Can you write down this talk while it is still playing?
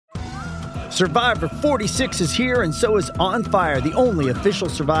Survivor 46 is here, and so is On Fire, the only official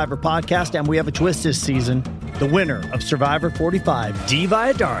Survivor podcast, and we have a twist this season. The winner of Survivor 45, Dee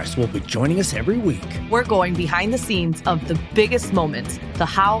Valladares, will be joining us every week. We're going behind the scenes of the biggest moments, the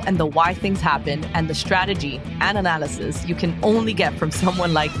how and the why things happen, and the strategy and analysis you can only get from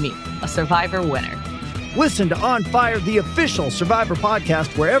someone like me, a Survivor winner. Listen to On Fire, the official Survivor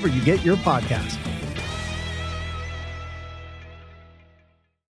podcast, wherever you get your podcast.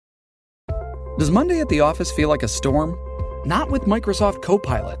 Does Monday at the office feel like a storm? Not with Microsoft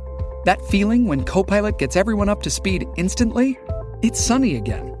Copilot. That feeling when Copilot gets everyone up to speed instantly? It's sunny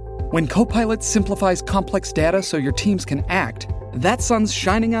again. When Copilot simplifies complex data so your teams can act, that sun's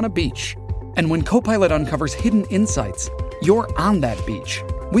shining on a beach. And when Copilot uncovers hidden insights, you're on that beach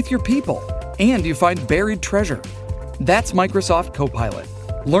with your people, and you find buried treasure. That's Microsoft Copilot.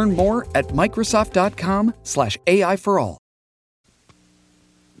 Learn more at Microsoft.com/AI for all.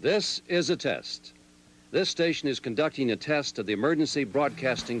 This is a test. This station is conducting a test of the emergency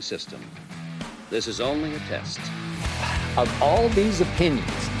broadcasting system. This is only a test. Of all these opinions,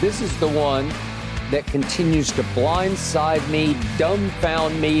 this is the one that continues to blindside me,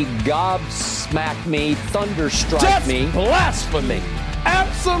 dumbfound me, gobsmack me, thunderstrike me. Blasphemy.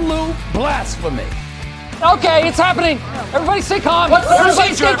 Absolute blasphemy. Okay, it's happening. Everybody stay calm. What's the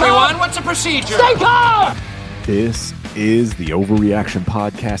procedure, everyone? What's the procedure? Stay calm! This is the Overreaction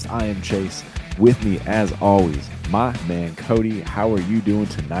Podcast. I am Chase. With me, as always, my man Cody. How are you doing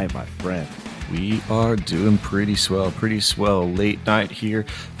tonight, my friend? We are doing pretty swell. Late night here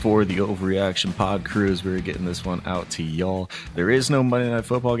for the Overreaction Pod Cruise. We're getting this one out to y'all. There is no Monday Night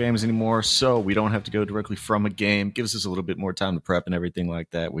Football games anymore, so we don't have to go directly from a game. Gives us a little bit more time to prep and everything like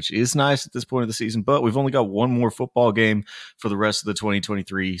that, which is nice at this point of the season. But we've only got one more football game for the rest of the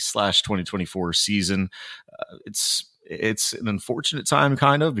 2023/2024 season. It's an unfortunate time,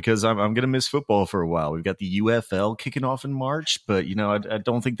 kind of, because I'm going to miss football for a while. We've got the UFL kicking off in March, but I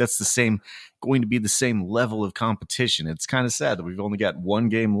don't think that's going to be the same level of competition. It's kind of sad that we've only got one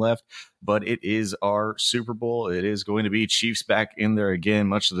game left, but it is our Super Bowl. It is going to be Chiefs back in there again,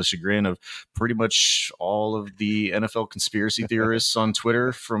 much to the chagrin of pretty much all of the NFL conspiracy theorists on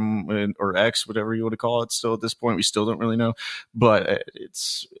Twitter or X, whatever you want to call it. Still at this point, we still don't really know, but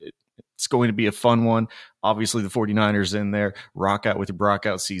it's going to be a fun one. Obviously, the 49ers in there. Rock out with your Brock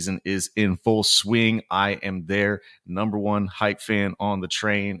out season is in full swing. I am there. Number one hype fan on the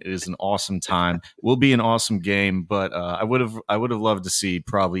train. It is an awesome time. It will be an awesome game, but I would have loved to see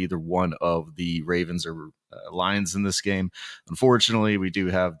probably either one of the Ravens or Lions in this game. Unfortunately, we do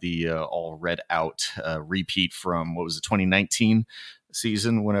have the all red out repeat from 2019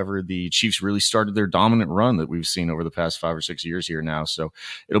 season, whenever the Chiefs really started their dominant run that we've seen over the past 5 or 6 years here now. So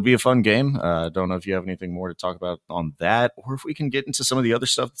it'll be a fun game. Don't know if you have anything more to talk about on that, or if we can get into some of the other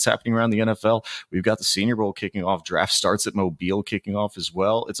stuff that's happening around the NFL. We've got the Senior Bowl kicking off, draft starts at Mobile kicking off as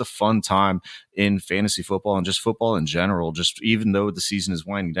well. It's a fun time in fantasy football and just football in general. Just even though the season is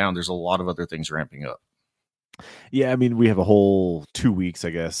winding down, there's a lot of other things ramping up. Yeah, I mean, we have a whole 2 weeks,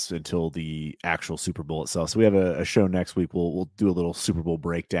 I guess, until the actual Super Bowl itself. So we have a show next week. We'll do a little Super Bowl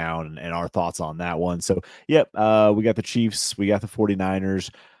breakdown and our thoughts on that one. So, yep, we got the Chiefs, we got the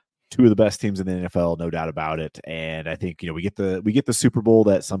 49ers, two of the best teams in the NFL, no doubt about it. And I think, we get the Super Bowl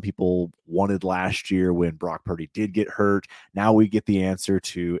that some people wanted last year when Brock Purdy did get hurt. Now we get the answer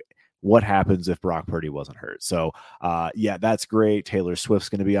to what happens if Brock Purdy wasn't hurt. So, yeah, that's great. Taylor Swift's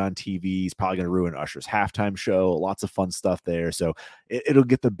going to be on TV. He's probably going to ruin Usher's halftime show. Lots of fun stuff there. So it'll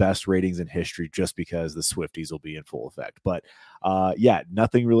get the best ratings in history just because the Swifties will be in full effect. But, yeah,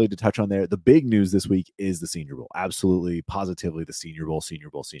 nothing really to touch on there. The big news this week is the Senior Bowl. Absolutely, positively the Senior Bowl.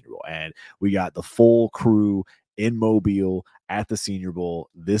 And we got the full crew in Mobile at the Senior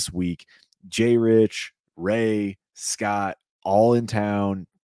Bowl this week. Jay Rich, Ray, Scott, all in town.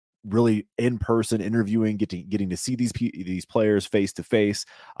 Really in person interviewing, getting to see these players face to face.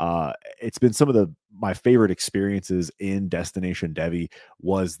 It's been some of my favorite experiences in Destination Devi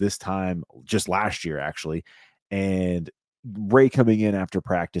was this time just last year actually, and Ray coming in after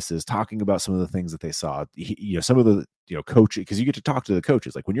practices talking about some of the things that they saw. Some of the coaching, because you get to talk to the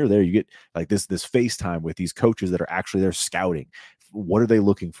coaches. Like when you're there, you get like this FaceTime with these coaches that are actually there scouting. What are they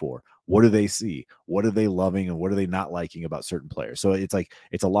looking for? What do they see? What are they loving and what are they not liking about certain players? So it's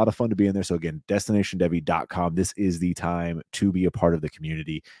a lot of fun to be in there. So again, destinationdevi.com. This is the time to be a part of the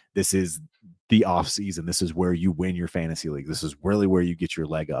community. This is the off season. This is where you win your fantasy league. This is really where you get your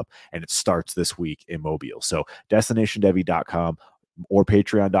leg up, and it starts this week in Mobile. So destinationdevi.com. or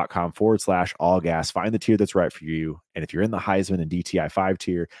patreon.com/allgas. Find the tier that's right for you. And if you're in the Heisman and DTI 5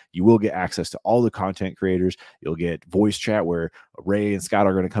 tier, you will get access to all the content creators. You'll get voice chat where Ray and Scott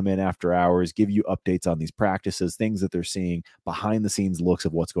are going to come in after hours, give you updates on these practices, things that they're seeing, behind the scenes looks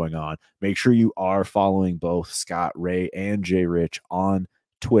of what's going on. Make sure you are following both Scott, Ray, and Jay Rich on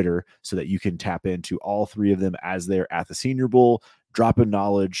Twitter so that you can tap into all three of them as they're at the Senior Bowl, dropping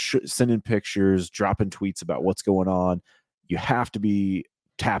knowledge, sending pictures, dropping tweets about what's going on. You have to be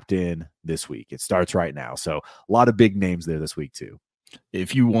tapped in this week. It starts right now. So a lot of big names there this week too.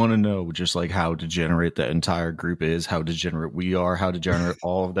 If you want to know just like how degenerate that entire group is, how degenerate we are, how degenerate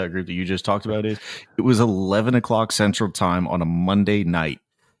all of that group that you just talked about is, it was 11 o'clock Central Time on a Monday night,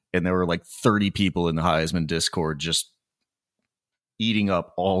 and there were like 30 people in the Heisman Discord just eating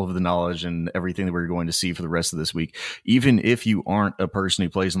up all of the knowledge and everything that we're going to see for the rest of this week. Even if you aren't a person who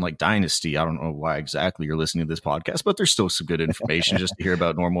plays in like Dynasty, I don't know why exactly you're listening to this podcast, but there's still some good information just to hear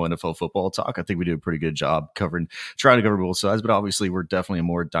about normal NFL football talk. I think we do a pretty good job trying to cover both sides, but obviously we're definitely a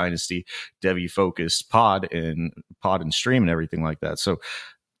more Dynasty Devy focused pod and stream and everything like that. So,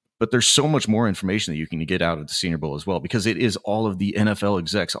 but there's so much more information that you can get out of the Senior Bowl as well, because it is all of the NFL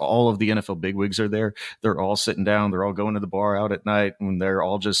execs, all of the NFL bigwigs are there. They're all sitting down. They're all going to the bar out at night, and they're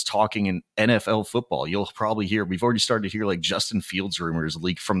all just talking in NFL football. You'll probably hear, we've already started to hear like Justin Fields rumors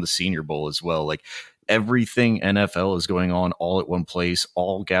leaked from the Senior Bowl as well. Like everything NFL is going on all at one place,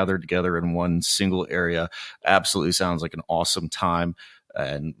 all gathered together in one single area. Absolutely sounds like an awesome time.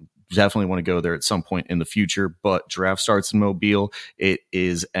 And definitely want to go there at some point in the future, but draft starts in Mobile. It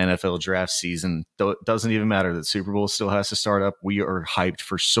is NFL draft season. It doesn't even matter that Super Bowl still has to start up. We are hyped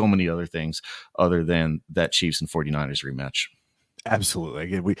for so many other things other than that Chiefs and 49ers rematch. Absolutely.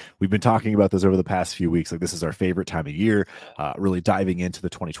 Again, we've been talking about this over the past few weeks. Like, this is our favorite time of year, really diving into the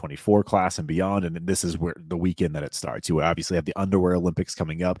 2024 class and beyond. And this is where the weekend that it starts. You obviously have the Underwear Olympics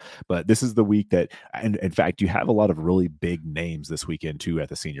coming up, but this is the week that, and in fact, you have a lot of really big names this weekend too at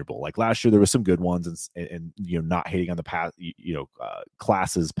the Senior Bowl. Like last year, there was some good ones, and not hating on the past,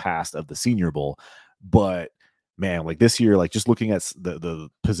 classes past of the Senior Bowl, but man, like this year, like just looking at the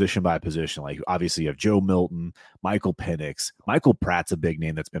position by position, like obviously you have Joe Milton, Michael Penix, Michael Pratt's a big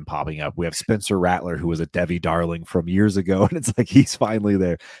name that's been popping up. We have Spencer Rattler, who was a Debbie darling from years ago, and it's like he's finally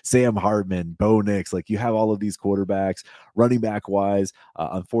there. Sam Hartman, Bo Nix, like you have all of these quarterbacks. Running back wise,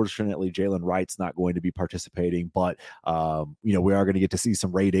 unfortunately, Jalen Wright's not going to be participating, but we are going to get to see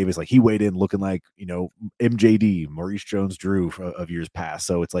some Ray Davis. Like he weighed in looking like MJD, Maurice Jones-Drew of years past.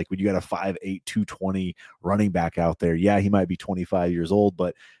 So it's like when you got a 5'8", 220 running back out there, yeah, he might be 25 years old,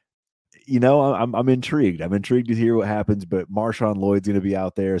 but I'm intrigued. I'm intrigued to hear what happens, but Marshawn Lloyd's going to be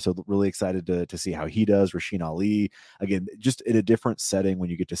out there. So really excited to see how he does. Rasheen Ali, again, just in a different setting when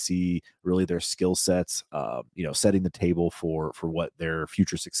you get to see really their skill sets, setting the table for what their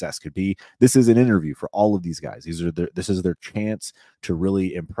future success could be. This is an interview for all of these guys. This is their chance to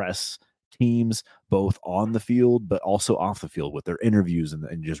really impress teams both on the field but also off the field with their interviews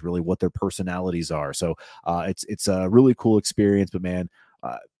and just really what their personalities are. So it's a really cool experience, but man,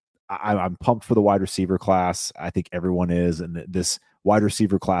 I'm pumped for the wide receiver class. I think everyone is. And this wide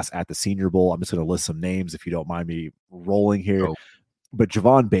receiver class at the Senior Bowl, I'm just going to list some names if you don't mind me rolling here. Oh. But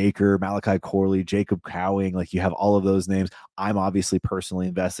Javon Baker, Malachi Corley, Jacob Cowing, like you have all of those names. I'm obviously personally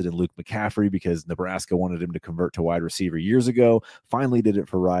invested in Luke McCaffrey because Nebraska wanted him to convert to wide receiver years ago. Finally did it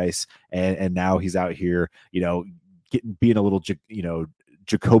for Rice. And now he's out here, being a little,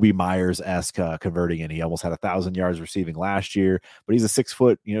 Jacoby Myers-esque converting in. He almost had 1,000 yards receiving last year, but he's a 6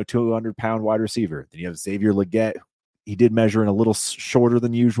 foot, 200-pound wide receiver. Then you have Xavier Legette. He did measure in a little shorter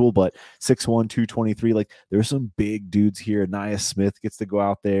than usual, but 6'1", 223. Like there's some big dudes here. Anias Smith gets to go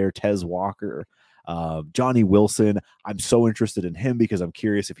out there. Tez Walker, Johnny Wilson. I'm so interested in him because I'm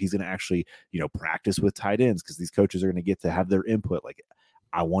curious if he's going to actually, practice with tight ends because these coaches are going to get to have their input. Like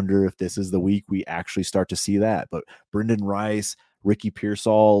I wonder if this is the week we actually start to see that. But Brendan Rice, Ricky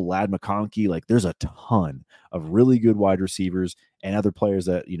Pearsall, Lad McConkey, like there's a ton of really good wide receivers and other players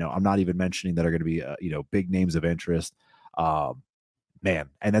that, I'm not even mentioning that are going to be, big names of interest. Man.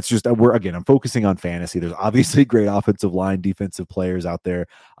 And that's just, I'm focusing on fantasy. There's obviously great offensive line, defensive players out there.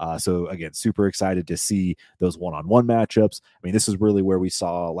 So again, super excited to see those one-on-one matchups. I mean, this is really where we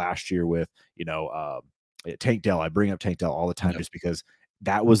saw last year with, Tank Dell. I bring up Tank Dell all the time just because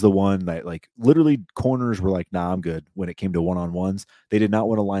that was the one that like literally corners were like, nah, I'm good. When it came to one-on-ones, they did not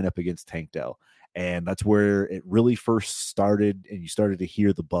want to line up against Tank Dell. And that's where it really first started. And you started to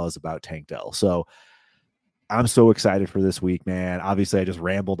hear the buzz about Tank Dell. So I'm so excited for this week, man. Obviously I just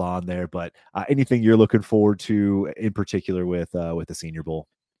rambled on there, but anything you're looking forward to in particular with the Senior Bowl?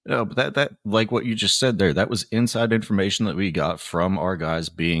 No, but that like what you just said there, that was inside information that we got from our guys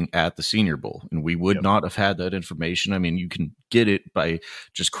being at the Senior Bowl, and we would not have had that information. I mean, you can get it by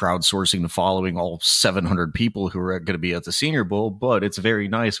just crowdsourcing the following, all 700 people who are going to be at the Senior Bowl, but it's very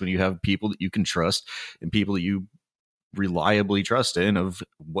nice when you have people that you can trust and people that you reliably trust in of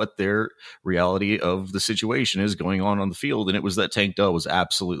what their reality of the situation is going on the field. And it was that Tank Dell was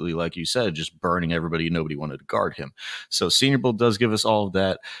absolutely, like you said, just burning everybody. Nobody wanted to guard him. So Senior Bowl does give us all of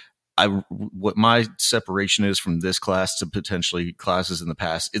that. What my separation is from this class to potentially classes in the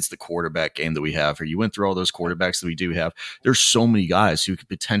past, it's the quarterback game that we have here. You went through all those quarterbacks that we do have. There's so many guys who could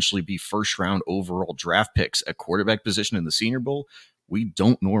potentially be first round overall draft picks at quarterback position in the Senior Bowl. We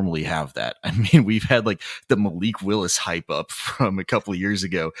don't normally have that. I mean, we've had like the Malik Willis hype up from a couple of years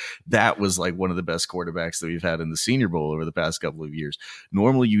ago. That was like one of the best quarterbacks that we've had in the Senior Bowl over the past couple of years.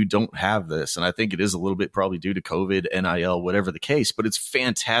 Normally you don't have this. And I think it is a little bit probably due to COVID, NIL, whatever the case, but it's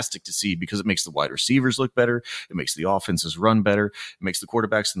fantastic to see because it makes the wide receivers look better. It makes the offenses run better. It makes the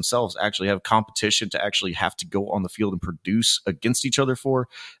quarterbacks themselves actually have competition to actually have to go on the field and produce against each other for.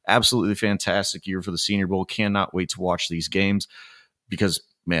 Absolutely fantastic year for the Senior Bowl. Cannot wait to watch these games. Because,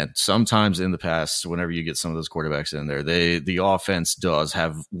 man, sometimes in the past, whenever you get some of those quarterbacks in there, the offense does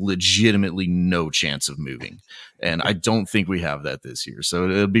have legitimately no chance of moving. And I don't think we have that this year. So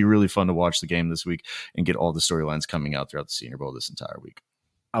it'll be really fun to watch the game this week and get all the storylines coming out throughout the Senior Bowl this entire week.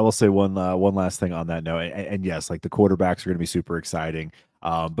 I will say one last thing on that note, and yes, like the quarterbacks are going to be super exciting.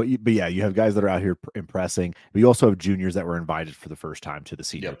 But yeah, you have guys that are out here impressing. But you also have juniors that were invited for the first time to the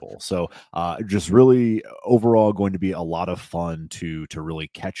Senior Bowl. So just really overall going to be a lot of fun to really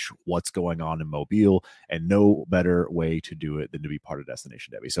catch what's going on in Mobile, and no better way to do it than to be part of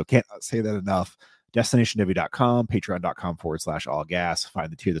Destination Devy. So can't say that enough. DestinationDevy.com, patreon.com/allgas.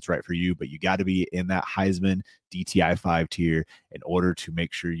 Find the tier that's right for you, but you got to be in that Heisman DTI 5 tier in order to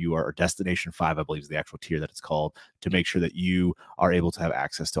make sure you are, or Destination 5, I believe is the actual tier that it's called, to make sure that you are able to have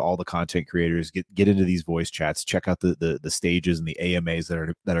access to all the content creators, get into these voice chats, check out the stages and the AMAs that are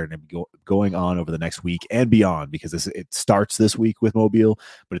going to be going on over the next week and beyond, because it starts this week with Mobile,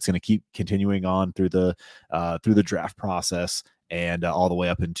 but it's going to keep continuing on through the draft process and all the way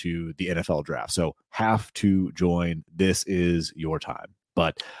up into the NFL draft. So have to join. This is your time.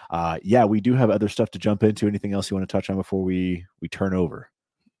 But yeah, we do have other stuff to jump into. Anything else you want to touch on before we turn over?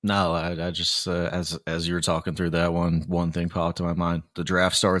 No, I just as you were talking through that one thing popped to my mind. The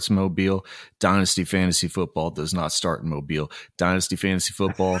draft starts in Mobile. Dynasty Fantasy Football does not start in Mobile. Dynasty Fantasy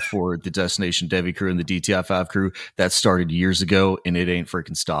Football for the Destination Devy crew and the DTI 5 crew, that started years ago, and it ain't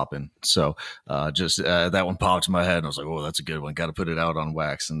freaking stopping. So just that one popped in my head, and I was like, oh, that's a good one. Got to put it out on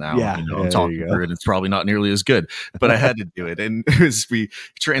wax. And now I'm talking through it. It's probably not nearly as good, but I had to do it. And as we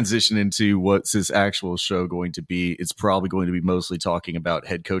transition into what's this actual show going to be, it's probably going to be mostly talking about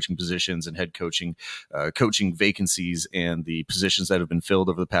head coaching positions and head coaching vacancies and the positions that have been filled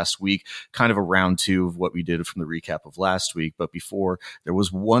over the past week, kind of a round two of what we did from the recap of last week. But before, there was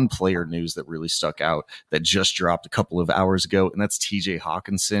one player news that really stuck out that just dropped a couple of hours ago, and that's TJ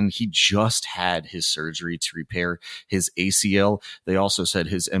Hawkinson. He just had his surgery to repair his ACL. They also said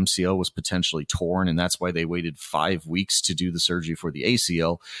his MCL was potentially torn, and that's why they waited 5 weeks to do the surgery for the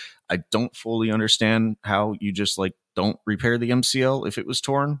ACL. I don't fully understand how you just don't repair the MCL if it was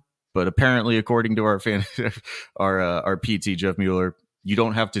torn, but apparently, according to our PT Jeff Mueller, you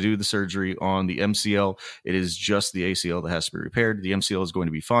don't have to do the surgery on the MCL. It is just the ACL that has to be repaired. The MCL is going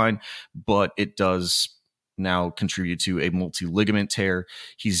to be fine, but it does now contribute to a multi-ligament tear.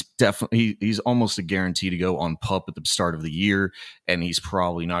 He's almost a guarantee to go on PUP at the start of the year, and he's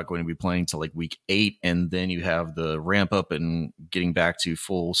probably not going to be playing till week 8. And then you have the ramp up and getting back to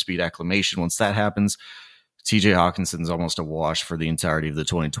full speed acclimation. Once that happens, TJ Hawkinson's almost a wash for the entirety of the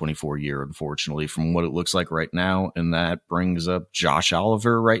 2024 year, unfortunately, from what it looks like right now. And that brings up Josh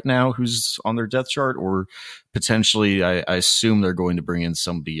Oliver right now, who's on their depth chart, or potentially, I assume they're going to bring in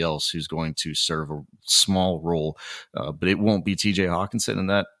somebody else who's going to serve a small role, but it won't be TJ Hawkinson.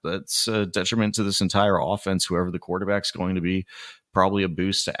 And that's a detriment to this entire offense, whoever the quarterback's going to be. Probably a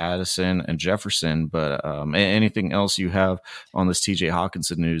boost to Addison and Jefferson, but anything else you have on this TJ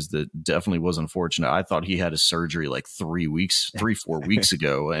Hawkinson news that definitely was unfortunate? I thought he had a surgery 4 weeks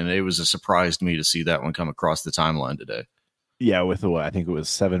ago, and it was a surprise to me to see that one come across the timeline today. Yeah, with I think it was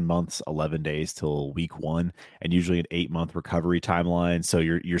 7 months, 11 days till week 1, and usually an 8-month recovery timeline. So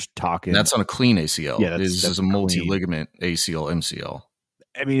you're talking. That's on a clean ACL. Yeah, this is a multi-ligament ACL, MCL.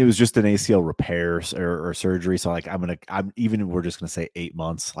 I mean, it was just an ACL repair or surgery. So I'm even if we're just going to say 8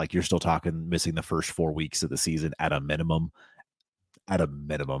 months, you're still talking missing the first 4 weeks of the season at a minimum.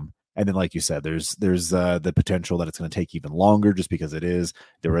 And then, like you said, there's the potential that it's going to take even longer, just because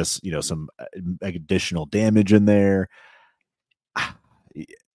there is some additional damage in there.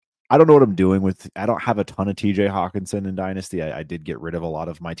 I don't know what I'm doing with. I don't have a ton of TJ Hawkinson in Dynasty. I did get rid of a lot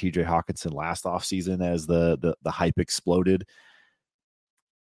of my TJ Hawkinson last offseason as the hype exploded.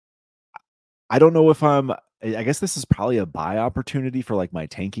 I don't know if I guess this is probably a buy opportunity for like my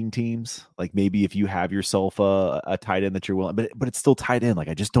tanking teams. Like maybe if you have yourself a tight end that you're willing, but it's still tight end. Like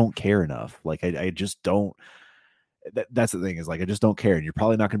I just don't care enough. Like I just don't. That's the thing, is like I just don't care, and you're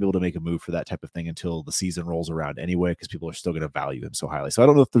probably not going to be able to make a move for that type of thing until the season rolls around anyway, because people are still going to value him so highly. So I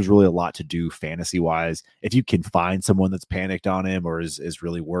don't know if there's really a lot to do fantasy wise. If you can find someone that's panicked on him or is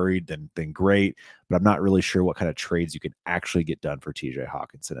really worried, then great. But I'm not really sure what kind of trades you can actually get done for TJ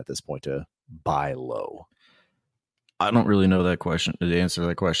Hawkinson at this point to buy low. I don't really know the answer to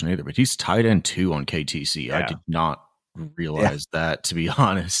that question either, but he's tight end 2 on KTC. Yeah. I did not realize that, to be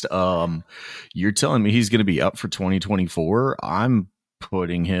honest. You're telling me he's going to be up for 2024? I'm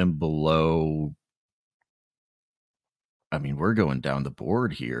putting him below. I mean, we're going down the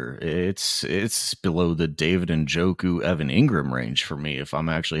board here. It's below the David Njoku, Evan Ingram range for me if I'm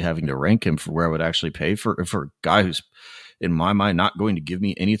actually having to rank him for where I would actually pay for a guy who's, in my mind, not going to give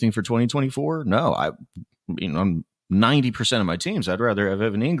me anything for 2024. No, I'm 90% of my teams, I'd rather have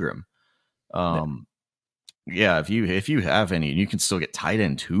Evan Ingram. Yeah, if you have any, and you can still get tight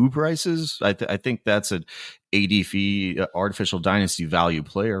end 2 prices, I think that's an ADP artificial dynasty value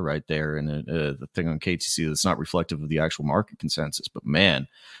player right there, and the thing on KTC that's not reflective of the actual market consensus. But man,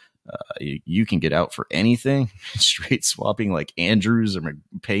 you can get out for anything, straight swapping like Andrews or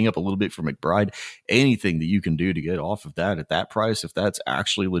paying up a little bit for McBride, anything that you can do to get off of that at that price. If that's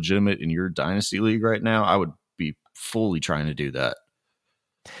actually legitimate in your dynasty league right now, I would be fully trying to do that.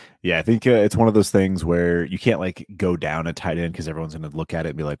 Yeah, I think it's one of those things where you can't like go down a tight end because everyone's going to look at it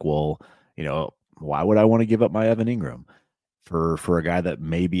and be like, well, why would I want to give up my Evan Ingram for a guy that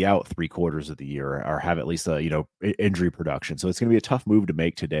may be out 3/4 of the year or have at least a injury production? So it's going to be a tough move to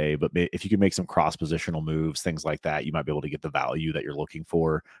make today. But if you can make some cross positional moves, things like that, you might be able to get the value that you're looking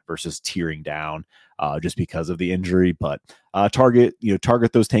for versus tearing down just because of the injury. But target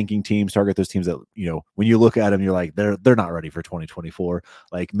those tanking teams, target those teams that when you look at them, you're like they're not ready for 2024.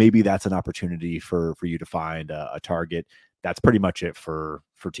 Like maybe that's an opportunity for you to find a target. That's pretty much it for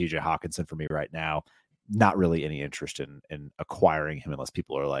TJ Hawkinson for me right now. Not really any interest in acquiring him unless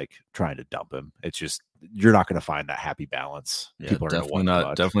people are like trying to dump him. It's just you're not going to find that happy balance. Yeah, people are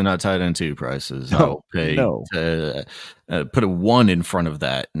definitely not tight end 2 prices. No, I'll pay to put a 1 in front of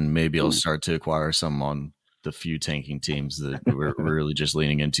that, and maybe I'll start to acquire some on the few tanking teams that we're really just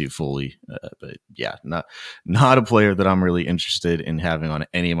leaning into fully. But yeah, not a player that I'm really interested in having on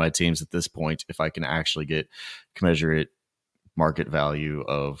any of my teams at this point. If I can actually get commensurate market value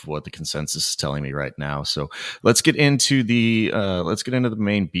of what the consensus is telling me right now. So let's get into the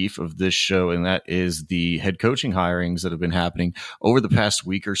main beef of this show, and that is the head coaching hirings that have been happening over the past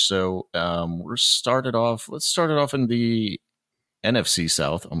week or so. Let's start it off in the NFC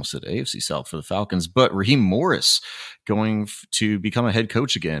South, almost said AFC South for the Falcons, but Raheem Morris going to become a head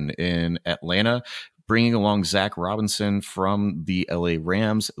coach again in Atlanta, bringing along Zach Robinson from the LA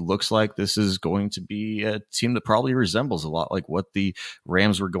Rams. It looks like this is going to be a team that probably resembles a lot like what the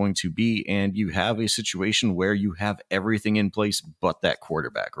Rams were going to be. And you have a situation where you have everything in place but that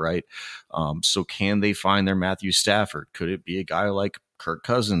quarterback, right? So can they find their Matthew Stafford? Could it be a guy like Kirk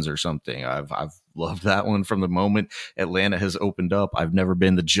Cousins or something? I've loved that one from the moment Atlanta has opened up. I've never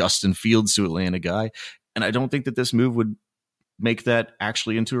been the Justin Fields to Atlanta guy, and I don't think that this move would make that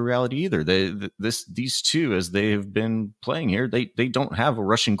actually into a reality either. These two, as they have been playing here, they don't have a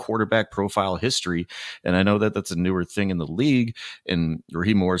rushing quarterback profile history, and I know that that's a newer thing in the league. And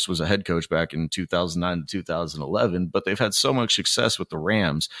Raheem Morris was a head coach back in 2009 to 2011, but they've had so much success with the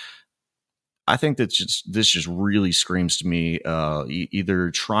Rams. I think that this just really screams to me either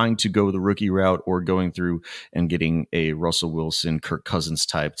trying to go the rookie route or going through and getting a Russell Wilson, Kirk Cousins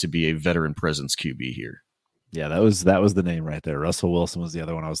type to be a veteran presence QB here. Yeah, that was the name right there. Russell Wilson was the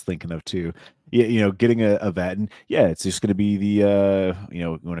other one I was thinking of too. Yeah, getting a vet, and yeah, it's just going to be the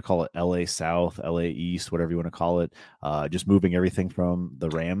you want to call it LA South, LA East, whatever you want to call it. Just moving everything from the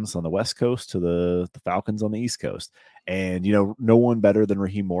Rams on the West Coast to the Falcons on the East Coast. And no one better than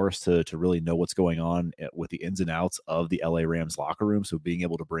Raheem Morris to really know what's going on with the ins and outs of the LA Rams locker room. So being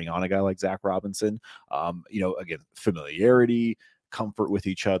able to bring on a guy like Zach Robinson, again, familiarity, comfort with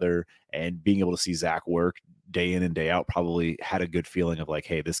each other, and being able to see Zach work day in and day out, probably had a good feeling of like,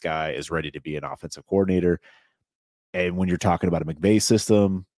 hey, this guy is ready to be an offensive coordinator. And when you're talking about a McVay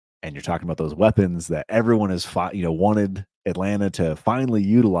system and you're talking about those weapons that everyone has wanted Atlanta to finally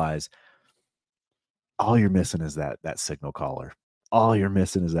utilize. All you're missing is that signal caller. All you're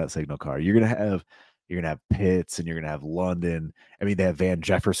missing is that signal caller. You're gonna have Pitts and you're gonna have London. I mean, they have Van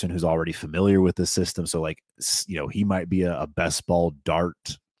Jefferson, who's already familiar with the system, so like he might be a best ball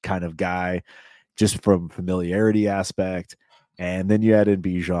dart kind of guy, just from familiarity aspect. And then you add in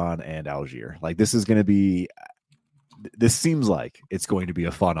Bijan and Algier. Like this seems like it's going to be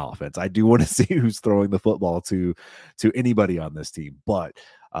a fun offense. I do want to see who's throwing the football to anybody on this team, but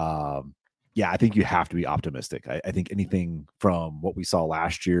yeah, I think you have to be optimistic. I think anything from what we saw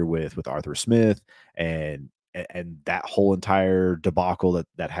last year with Arthur Smith and that whole entire debacle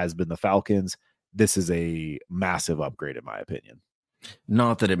that has been the Falcons, this is a massive upgrade in my opinion.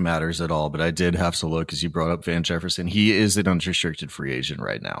 Not that it matters at all, but I did have to look as you brought up Van Jefferson. He is an unrestricted free agent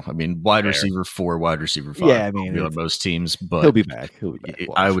right now. I mean, wide receiver 4, wide receiver 5. Yeah, I mean, on most teams, but he'll be back.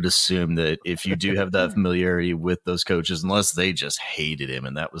 I would assume that if you do have that familiarity with those coaches, unless they just hated him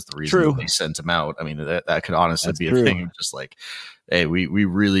and that was the reason they sent him out. I mean, that could honestly be a thing. Just like, hey, we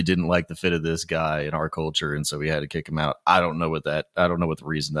really didn't like the fit of this guy in our culture, and so we had to kick him out. I don't know what the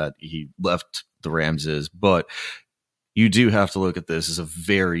reason that he left the Rams is, but you do have to look at this as a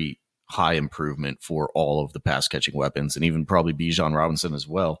very high improvement for all of the pass catching weapons and even probably Bijan Robinson as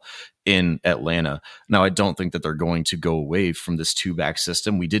well in Atlanta. Now, I don't think that they're going to go away from this 2-back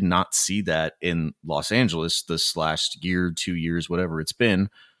system. We did not see that in Los Angeles this last year, 2 years, whatever it's been,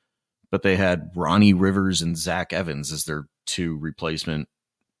 but they had Ronnie Rivers and Zach Evans as their 2 replacement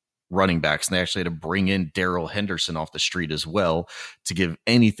running backs. And they actually had to bring in Darrell Henderson off the street as well to give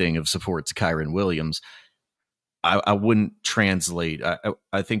anything of support to Kyren Williams. I wouldn't translate.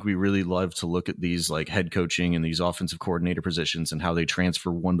 I think we really love to look at these like head coaching and these offensive coordinator positions and how they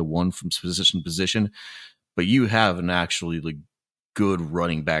transfer one-to-one from position to position. But you have an actually like good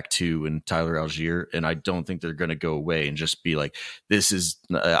running back too in Tyler Algier, and I don't think they're going to go away and just be like, this is.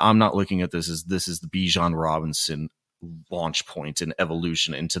 I'm not looking at this as this is the Bijan Robinson launch point and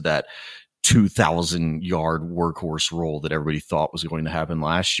evolution into that 2,000-yard workhorse role that everybody thought was going to happen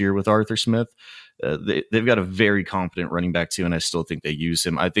last year with Arthur Smith. They've got a very competent running back too, and I still think they use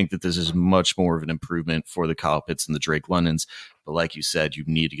him. I think that this is much more of an improvement for the Kyle Pitts and the Drake Londons. But like you said, you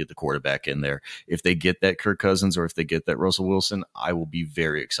need to get the quarterback in there. If they get that Kirk Cousins or if they get that Russell Wilson, I will be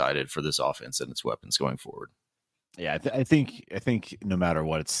very excited for this offense and its weapons going forward. Yeah, I think no matter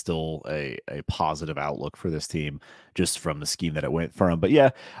what, it's still a positive outlook for this team, just from the scheme that it went from. But yeah,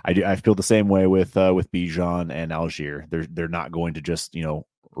 I feel the same way with Bijan and Algier. They're not going to just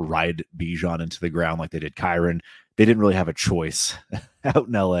ride Bijan into the ground like they did Kyren. They didn't really have a choice out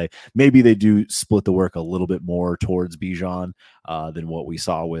in LA. Maybe they do split the work a little bit more towards Bijan than what we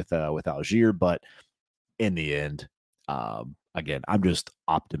saw with Algier, but in the end, again, I'm just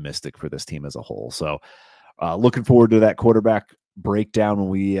optimistic for this team as a whole. So. Looking forward to that quarterback breakdown when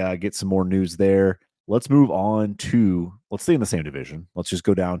we get some more news there. Let's move on to, let's stay in the same division. Let's just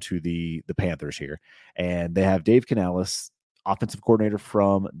go down to the Panthers here. And they have Dave Canales, offensive coordinator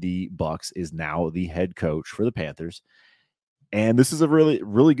from the Bucs, is now the head coach for the Panthers. And this is a really,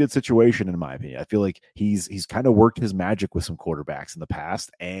 really good situation, in my opinion. I feel like he's kind of worked his magic with some quarterbacks in the past,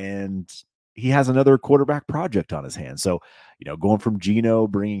 and he has another quarterback project on his hands. So, going from Geno,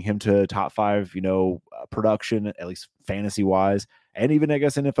 bringing him to top 5, production, at least fantasy wise, and even I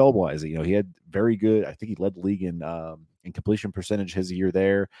guess NFL wise, he had very good. I think he led the league in completion percentage his year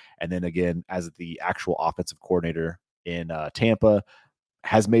there, and then again as the actual offensive coordinator in Tampa,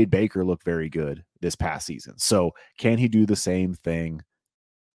 has made Baker look very good this past season. So, can he do the same thing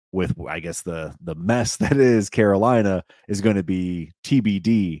with? I guess the mess that is Carolina is going to be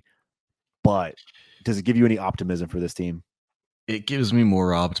TBD. But does it give you any optimism for this team? It gives me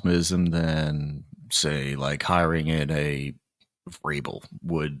more optimism than, say, like hiring in a Vrabel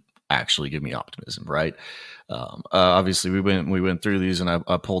would actually give me optimism, right? Obviously, we went through these, and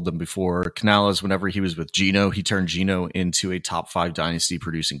I pulled them before. Canales, whenever he was with Geno, he turned Geno into a top 5 dynasty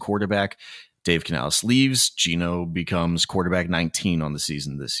producing quarterback. Dave Canales leaves. Geno becomes quarterback 19 on the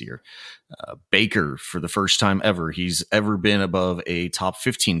season this year. Baker, for the first time ever, he's ever been above a top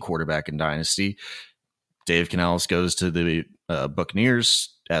 15 quarterback in Dynasty. Dave Canales goes to the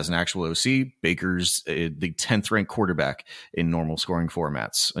Buccaneers as an actual OC. Baker's the 10th ranked quarterback in normal scoring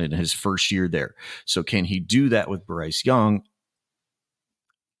formats in his first year there. So can he do that with Bryce Young?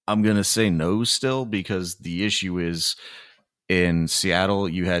 I'm going to say no still, because the issue is, in Seattle,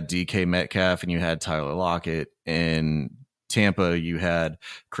 you had DK Metcalf and you had Tyler Lockett. In Tampa, you had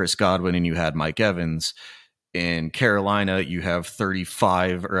Chris Godwin and you had Mike Evans. In Carolina, you have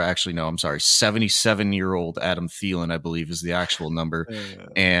 77-year-old Adam Thielen, I believe is the actual number.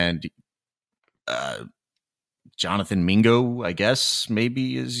 And Jonathan Mingo, I guess,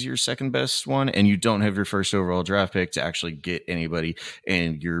 maybe is your second best one, and you don't have your first overall draft pick to actually get anybody,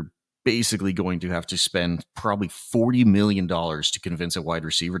 and you're basically going to have to spend probably $40 million to convince a wide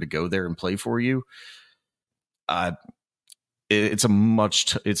receiver to go there and play for you. It's a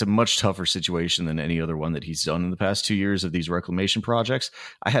much tougher situation than any other one that he's done in the past 2 years of these reclamation projects.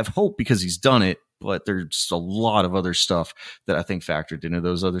 I have hope because he's done it, but there's a lot of other stuff that I think factored into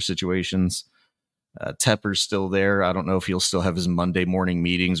those other situations. Tepper's still there. I don't know if he'll still have his Monday morning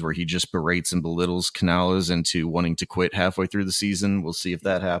meetings where he just berates and belittles Canales into wanting to quit halfway through the season. We'll see if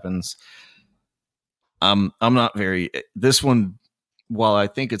that happens. I'm not this one, while I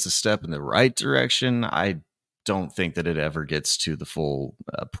think it's a step in the right direction, I don't think that it ever gets to the full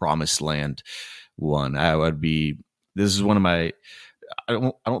promised land one. This is one of my,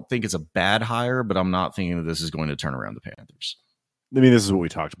 I don't think it's a bad hire, but I'm not thinking that this is going to turn around the Panthers. I mean, this is what we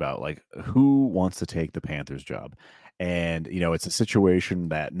talked about. Like, who wants to take the Panthers job? And, it's a situation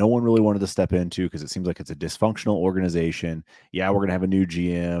that no one really wanted to step into because it seems like it's a dysfunctional organization. Yeah, we're going to have a new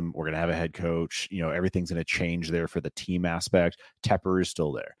GM. We're going to have a head coach. Everything's going to change there for the team aspect. Tepper is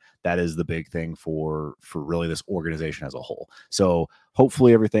still there. That is the big thing for really this organization as a whole. So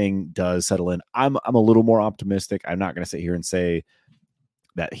hopefully everything does settle in. I'm a little more optimistic. I'm not going to sit here and say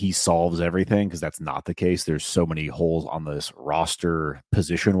that he solves everything because that's not the case. There's so many holes on this roster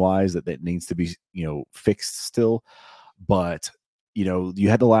position wise that needs to be, fixed still. But, you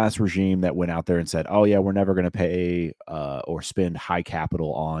had the last regime that went out there and said, oh yeah, we're never going to pay or spend high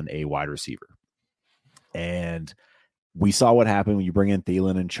capital on a wide receiver. And we saw what happened when you bring in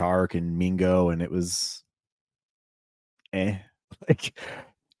Thielen and Chark and Mingo, and it was like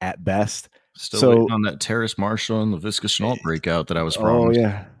at best. Still waiting on that Terrace Marshall and LaVisca Chenault breakout that I was promised. Oh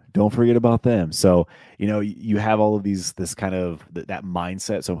yeah, don't forget about them. So you have all of this kind of that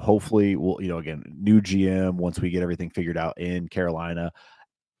mindset. So hopefully we'll again, new GM once we get everything figured out in Carolina.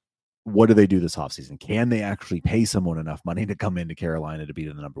 What do they do this offseason? Can they actually pay someone enough money to come into Carolina to be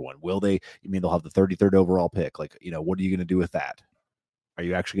the number one? Will they? They'll have the 33rd overall pick. Like what are you going to do with that? Are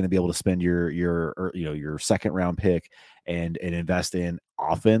you actually going to be able to spend your second round pick and invest in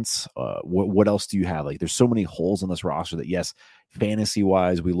offense? What else do you have? Like, there's so many holes in this roster that, yes, fantasy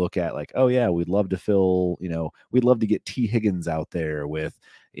wise, we look at like, oh yeah, we'd love to fill. We'd love to get T. Higgins out there with,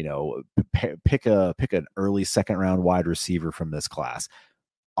 pick an early second round wide receiver from this class.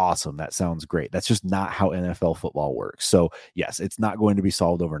 Awesome. That sounds great. That's just not how NFL football works. So yes, it's not going to be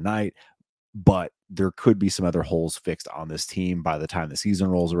solved overnight, but there could be some other holes fixed on this team by the time the season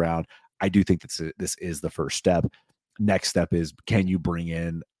rolls around. I do think this is the first step. Next step is, can you bring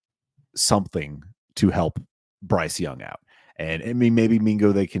in something to help Bryce Young out? And I mean, maybe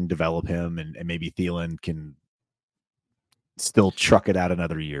Mingo, they can develop him, and maybe Thielen can still truck it out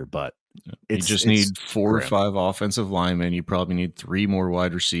another year, but you just need 4 or 5 offensive linemen. You probably need 3 more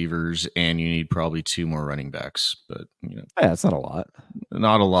wide receivers, and you need probably 2 more running backs. But yeah, it's not a lot.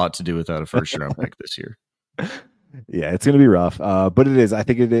 Not a lot to do without a first round pick this year. Yeah, it's going to be rough, but it is. I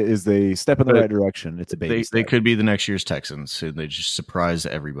think it is a step in the right direction. It's a baby step. They could be the next year's Texans, and they just surprise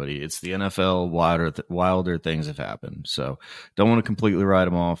everybody. It's the NFL. Wilder things have happened, so don't want to completely write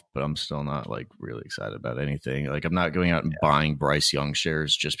them off. But I'm still not really excited about anything. Like, I'm not going out and buying Bryce Young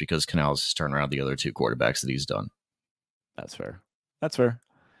shares just because Canales has turned around the other 2 quarterbacks that he's done. That's fair.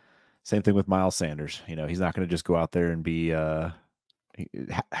 Same thing with Miles Sanders. He's not going to just go out there and be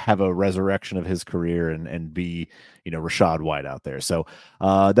have a resurrection of his career and be Rachaad White out there. So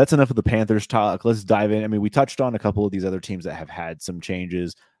that's enough of the Panthers talk. Let's dive in. I mean, we touched on a couple of these other teams that have had some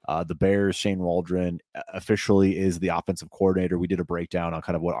changes. The Bears, Shane Waldron officially is the offensive coordinator. We did a breakdown on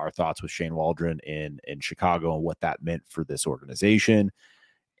kind of what our thoughts with Shane Waldron in Chicago and what that meant for this organization.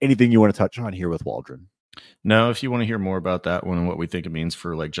 Anything you want to touch on here with Waldron? No, if you want to hear more about that one and what we think it means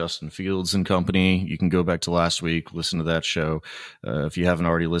for Justin Fields and company, you can go back to last week, listen to that show. If you haven't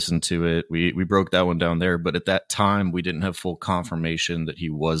already listened to it, we broke that one down there. But at that time, we didn't have full confirmation that he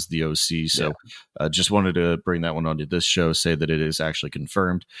was the OC. So just wanted to bring that one onto this show, say that it is actually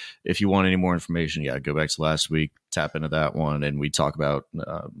confirmed. If you want any more information, go back to last week, tap into that one. And we talk about,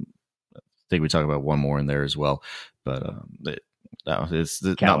 I think we talk about one more in there as well. But no, it's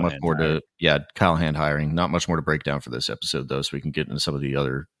not much more to Callahan hiring. Not much more to break down for this episode, though, so we can get into some of the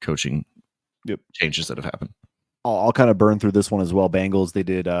other coaching changes that have happened. I'll kind of burn through this one as well. Bengals, they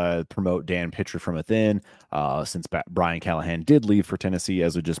did promote Dan Pitcher from within since Brian Callahan did leave for Tennessee,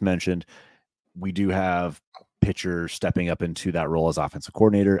 as we just mentioned. We do have Pitcher stepping up into that role as offensive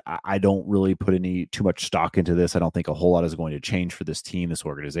coordinator. I don't really put too much stock into this. I don't think a whole lot is going to change for this team, this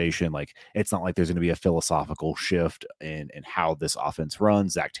organization. It's not like there's going to be a philosophical shift in how this offense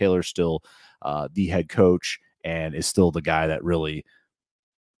runs. Zach Taylor's still the head coach, and is still the guy that really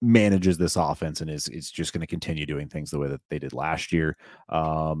manages this offense and is just going to continue doing things the way that they did last year.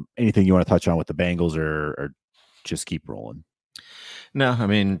 Anything you want to touch on with the Bengals, or just keep rolling? No, I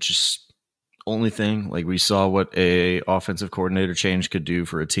mean, just only thing, like, we saw what a offensive coordinator change could do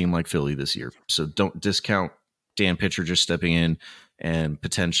for a team like Philly this year. So don't discount Dan Pitcher just stepping in and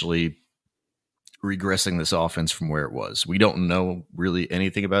potentially regressing this offense from where it was. We don't know really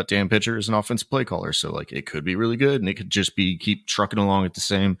anything about Dan Pitcher as an offensive play caller. So, like, it could be really good, and it could just be keep trucking along at the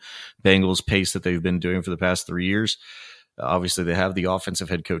same Bengals pace that they've been doing for the past 3 years. Obviously, they have the offensive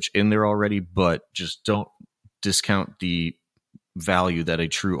head coach in there already, but just don't discount the value that a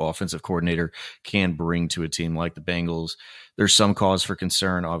true offensive coordinator can bring to a team like the Bengals. There's some cause for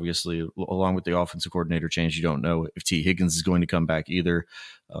concern, obviously, along with the offensive coordinator change. You don't know if T. Higgins is going to come back either.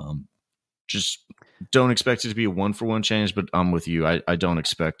 Just don't expect it to be a 1-for-1 change, but I'm with you. I don't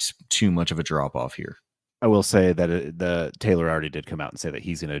expect too much of a drop off here. I will say that the Taylor already did come out and say that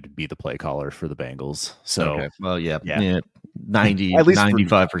he's going to be the play caller for the Bengals. So, okay. Well, yeah, 90, at least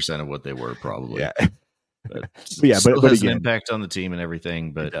 95% of what they were probably. Yeah. But but has again, an impact on the team and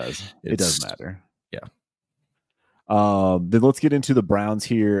everything, but it does matter. Yeah. Then let's get into the Browns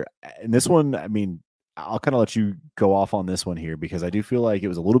here. And this one, I mean, I'll kind of let you go off on this one here, because I do feel like it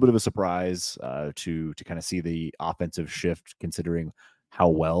was a little bit of a surprise to kind of see the offensive shift, considering how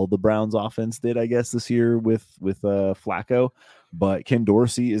well the Browns offense did, I guess, this year with Flacco. But Ken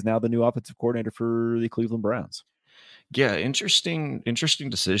Dorsey is now the new offensive coordinator for the Cleveland Browns. Yeah, interesting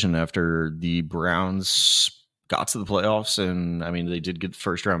decision after the Browns got to the playoffs. And I mean, they did get the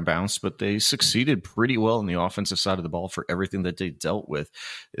first round bounce, but they succeeded pretty well in the offensive side of the ball for everything that they dealt with.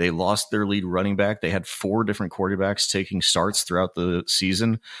 They lost their lead running back. They had 4 different quarterbacks taking starts throughout the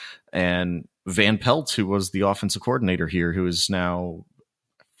season. And Van Pelt, who was the offensive coordinator here, who is now,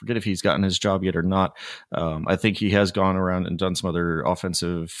 I forget if he's gotten his job yet or not. I think he has gone around and done some other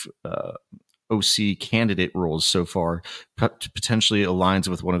offensive OC candidate roles so far, potentially aligns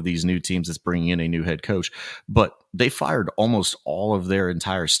with one of these new teams that's bringing in a new head coach. But they fired almost all of their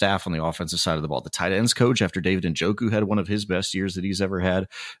entire staff on the offensive side of the ball. The tight ends coach, after David Njoku had one of his best years that he's ever had,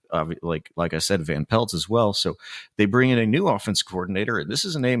 like I said, Van Pelt as well. So they bring in a new offense coordinator, and this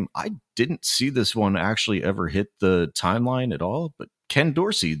is a name I didn't see this one actually ever hit the timeline at all. But Ken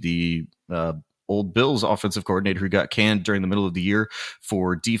Dorsey, the old Bills offensive coordinator who got canned during the middle of the year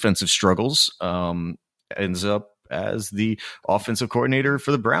for defensive struggles, ends up as the offensive coordinator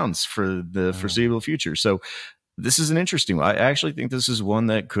for the Browns for the foreseeable future. So this is an interesting one. I actually think this is one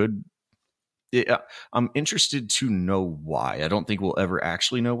that could, I'm interested to know why. I don't think we'll ever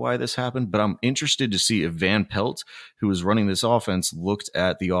actually know why this happened, but I'm interested to see if Van Pelt, who was running this offense, looked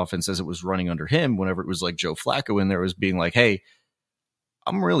at the offense as it was running under him whenever it was like Joe Flacco in there, was being like, hey,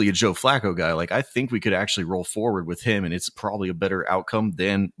 I'm really a Joe Flacco guy. Like, I think we could actually roll forward with him, and it's probably a better outcome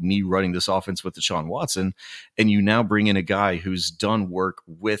than me running this offense with Deshaun Watson. And you now bring in a guy who's done work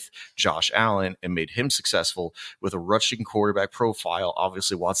with Josh Allen and made him successful with a rushing quarterback profile.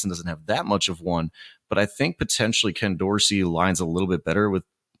 Obviously, Watson doesn't have that much of one, but I think potentially Ken Dorsey aligns a little bit better with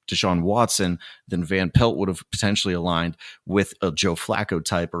Deshaun Watson than Van Pelt would have potentially aligned with a Joe Flacco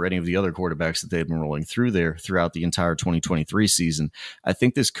type or any of the other quarterbacks that they've been rolling through there throughout the entire 2023 season. I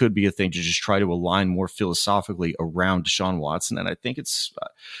think this could be a thing to just try to align more philosophically around Deshaun Watson. And I think it's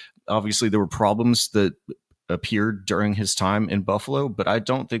obviously there were problems that appeared during his time in Buffalo, but I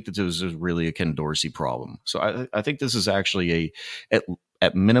don't think that this was really a Ken Dorsey problem. So I think this is actually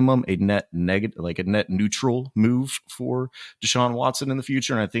at minimum, a net negative, like a net neutral move for Deshaun Watson in the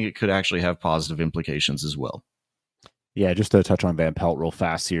future. And I think it could actually have positive implications as well. Yeah, just to touch on Van Pelt real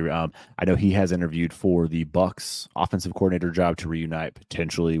fast here. I know he has interviewed for the Bucs offensive coordinator job to reunite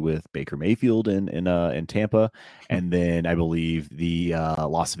potentially with Baker Mayfield in Tampa. And then I believe the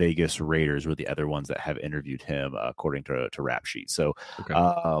Las Vegas Raiders were the other ones that have interviewed him, according to Rap Sheet. So,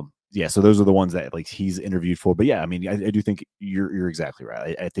 okay. Yeah, so those are the ones that like he's interviewed for. But yeah, I mean, I do think you're exactly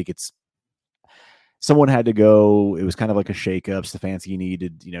right. I think it's someone had to go. It was kind of like a shakeup. Stefanski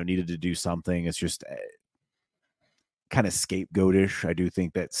needed to do something. It's just kind of scapegoatish. I do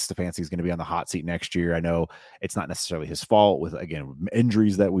think that Stefanski is going to be on the hot seat next year. I know it's not necessarily his fault with, again,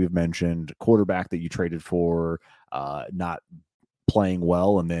 injuries that we've mentioned, quarterback that you traded for not playing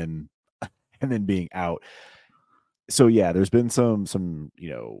well and then being out. So yeah, there's been some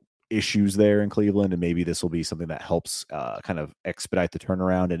issues there in Cleveland, and maybe this will be something that helps kind of expedite the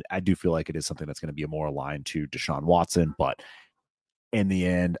turnaround. And I do feel like it is something that's going to be more aligned to Deshaun Watson, but in the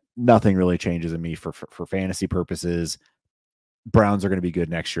end, nothing really changes in me for fantasy purposes. Browns are going to be good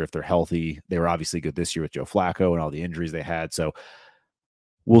next year if they're healthy. They were obviously good this year with Joe Flacco and all the injuries they had. So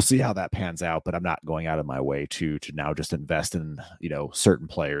we'll see how that pans out, but I'm not going out of my way to now just invest in, certain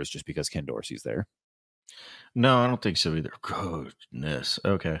players just because Ken Dorsey's there. No, I don't think so either. Goodness.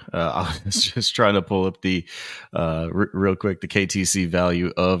 Okay. I was just trying to pull up the real quick the KTC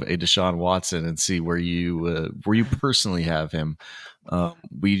value of a Deshaun Watson and see where you personally have him.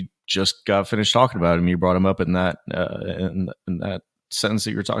 We just got finished talking about him. You brought him up in that in that sentence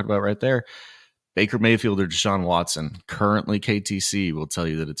that you were talking about right there. Baker Mayfield or Deshaun Watson. Currently, KTC will tell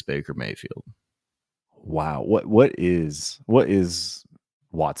you that it's Baker Mayfield. Wow. What is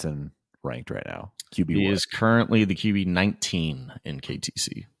Watson ranked right now? QB He is currently the QB 19 in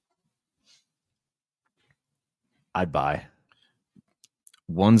KTC. I'd buy.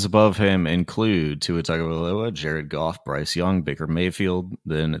 Ones above him include Tua Tagovailoa, Jared Goff, Bryce Young, Baker Mayfield.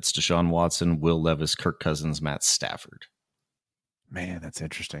 Then it's Deshaun Watson, Will Levis, Kirk Cousins, Matt Stafford. Man, that's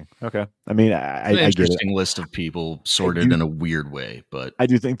interesting. Okay. I mean, I interesting list of people sorted in a weird way, but I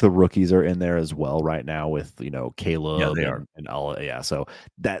do think the rookies are in there as well right now with, Caleb and all. Yeah. So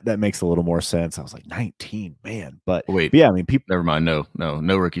that makes a little more sense. I was like 19, man. But yeah, I mean, people, never mind.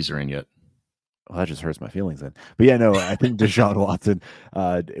 No rookies are in yet. Well, that just hurts my feelings then. But yeah, no, I think Deshaun Watson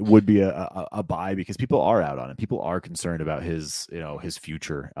would be a buy because people are out on him. People are concerned about his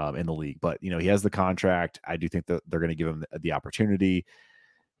future in the league. But, he has the contract. I do think that they're going to give him the opportunity.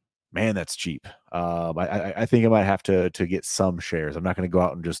 Man, that's cheap. I think I might have to get some shares. I'm not going to go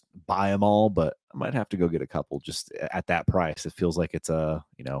out and just buy them all, but I might have to go get a couple just at that price. It feels like it's a,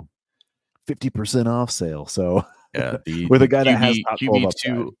 50% off sale. So yeah, with a guy that has top 12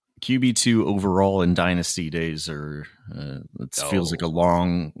 upside. QB2 overall in dynasty days feels like a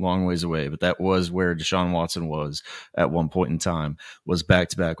long ways away, but that was where Deshaun Watson was at one point in time, was back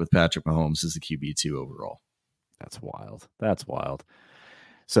to back with Patrick Mahomes as the QB2 overall. That's wild.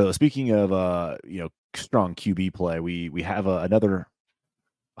 So speaking of strong QB play, we have another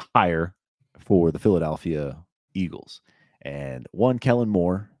hire for the Philadelphia Eagles, and one Kellen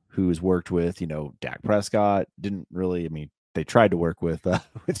Moore, who's worked with Dak Prescott. Didn't really, they tried to work with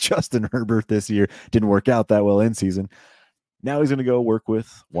Justin Herbert this year. Didn't work out that well in season. Now he's going to go work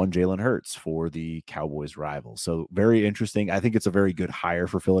with one Jalen Hurts for the Cowboys rival. So very interesting. I think it's a very good hire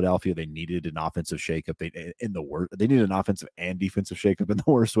for Philadelphia. They needed an offensive shakeup. They needed an offensive and defensive shakeup in the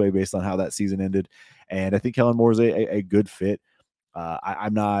worst way based on how that season ended. And I think Kellen Moore is a good fit.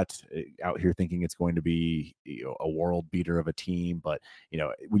 I'm not out here thinking it's going to be a world beater of a team, but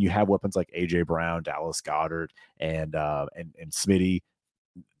when you have weapons like AJ Brown, Dallas Goedert, and Smitty,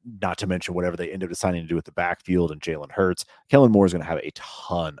 not to mention whatever they end up deciding to do with the backfield and Jalen Hurts, Kellen Moore is going to have a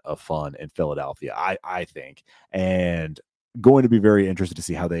ton of fun in Philadelphia, I think, and going to be very interested to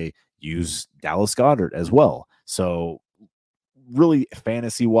see how they use Dallas Goedert as well. So really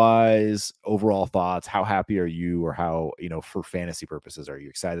fantasy wise, overall thoughts, how happy are you, or how, for fantasy purposes, are you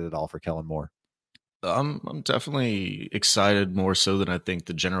excited at all for Kellen Moore? I'm definitely excited, more so than I think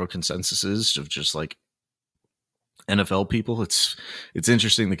the general consensus is of just like NFL people. It's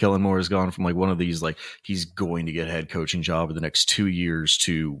interesting that Kellen Moore has gone from like one of these, like he's going to get a head coaching job in the next 2 years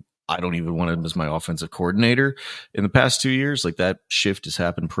to I don't even want him as my offensive coordinator in the past 2 years. Like that shift has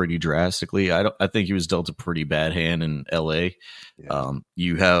happened pretty drastically. I think he was dealt a pretty bad hand in LA. Yeah.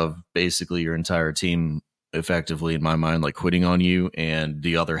 You have basically your entire team effectively, in my mind, like quitting on you, and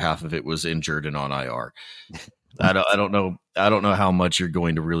the other half of it was injured and on IR. I don't know how much you're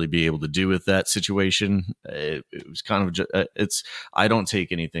going to really be able to do with that situation. It was kind of I don't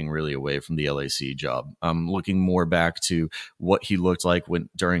take anything really away from the LAC job. I'm looking more back to what he looked like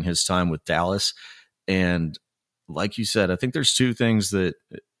during his time with Dallas. And like you said, I think there's two things that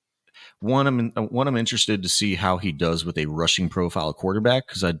one, I'm interested to see how he does with a rushing profile quarterback,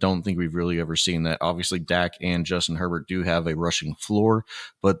 because I don't think we've really ever seen that. Obviously, Dak and Justin Herbert do have a rushing floor,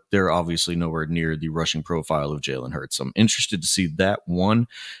 but they're obviously nowhere near the rushing profile of Jalen Hurts. So I'm interested to see that one.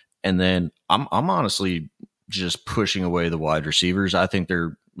 And then I'm honestly just pushing away the wide receivers. I think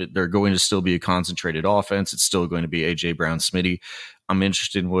they're going to still be a concentrated offense. It's still going to be AJ Brown, Smitty. I'm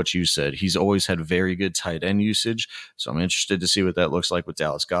interested in what you said. He's always had very good tight end usage, so I'm interested to see what that looks like with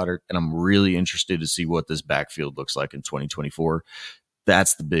Dallas Goedert, and I'm really interested to see what this backfield looks like in 2024.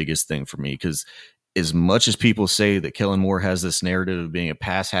 That's the biggest thing for me, because as much as people say that Kellen Moore has this narrative of being a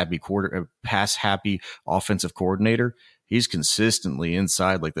pass-happy offensive coordinator, he's consistently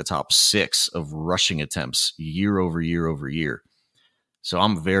inside like the top 6 of rushing attempts year over year over year. So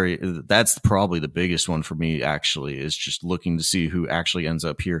that's probably the biggest one for me, actually, is just looking to see who actually ends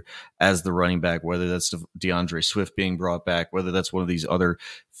up here as the running back, whether that's DeAndre Swift being brought back, whether that's one of these other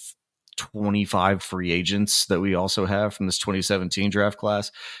 25 free agents that we also have from this 2017 draft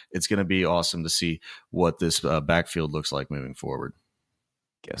class. It's going to be awesome to see what this backfield looks like moving forward.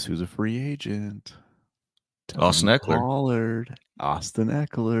 Guess who's a free agent? Austin Eckler. Pollard, Austin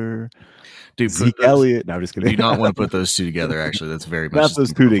Eckler, Dude, Zeke Elliott. No, I'm just kidding. You do not want to put those two together. Actually, that's very much not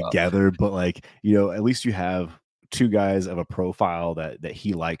those two together, but like, you know, at least you have two guys of a profile that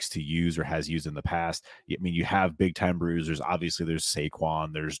he likes to use or has used in the past. I mean, you have big time bruisers. Obviously, there's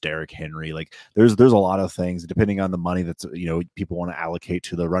Saquon, there's Derrick Henry. Like, there's a lot of things depending on the money that's, you know, people want to allocate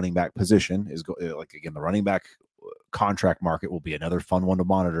to the running back position. Like, again, the running back contract market will be another fun one to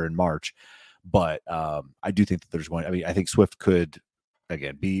monitor in March. But I do think that there's one. I mean, I think Swift could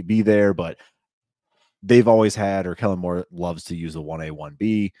again be there, but they've always had, or Kellen Moore loves to use the 1A,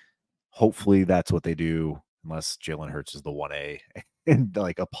 1B. Hopefully that's what they do, unless Jalen Hurts is the 1A and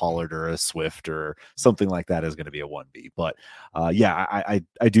like a Pollard or a Swift or something like that is going to be a 1B. But yeah,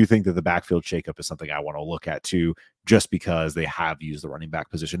 I do think that the backfield shakeup is something I want to look at too, just because they have used the running back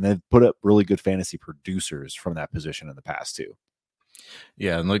position. They've put up really good fantasy producers from that position in the past too.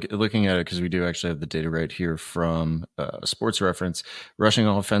 Yeah, and looking at it, because we do actually have the data right here from Sports Reference, rushing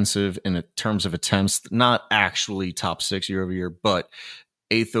offensive in terms of attempts, not actually top 6 year over year, but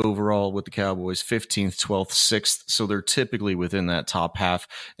 8th overall with the Cowboys, 15th, 12th, 6th. So they're typically within that top half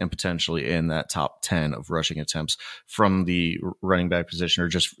and potentially in that top 10 of rushing attempts from the running back position, or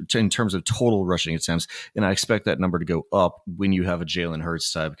just in terms of total rushing attempts. And I expect that number to go up when you have a Jalen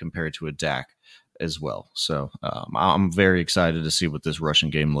Hurts type compared to a Dak as well. So I'm very excited to see what this rushing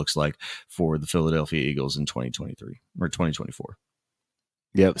game looks like for the Philadelphia Eagles in 2023 or 2024.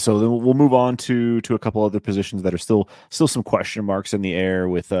 Yeah, so then we'll move on to a couple other positions that are still some question marks in the air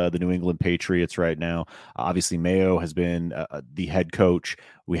with the New England Patriots right now. Obviously, Mayo has been the head coach.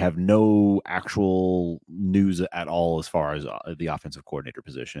 We have no actual news at all as far as the offensive coordinator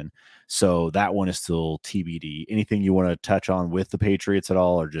position. So that one is still TBD. Anything you want to touch on with the Patriots at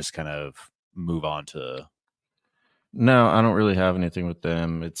all, or just kind of move on to? No, I don't really have anything with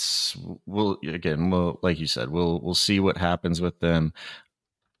them. We'll like you said, we'll see what happens with them.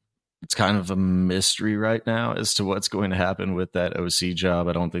 It's kind of a mystery right now as to what's going to happen with that OC job.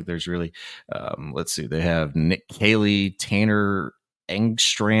 I don't think there's really, let's see, they have Nick Caley, Tanner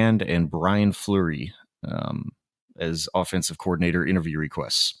Engstrand, and Brian Fleury as offensive coordinator interview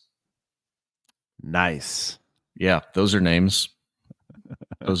requests. Nice. Yeah, those are names.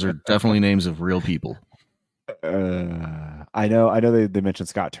 Those are definitely names of real people. I know they mentioned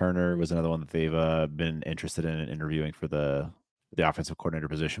Scott Turner was another one that they've been interested in interviewing for the offensive coordinator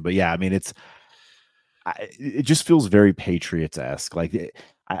position. But yeah, I mean, it just feels very Patriots-esque. Like,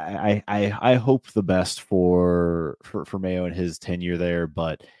 I hope the best for Mayo and his tenure there,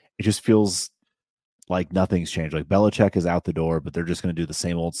 but it just feels like nothing's changed. Like, Belichick is out the door, but they're just going to do the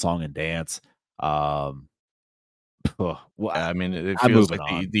same old song and dance. Well, I mean, it feels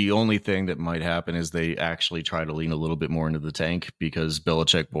like the only thing that might happen is they actually try to lean a little bit more into the tank, because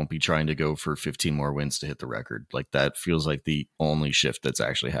Belichick won't be trying to go for 15 more wins to hit the record. Like, that feels like the only shift that's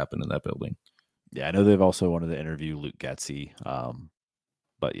actually happened in that building. Yeah, I know they've also wanted to interview Luke Getsy,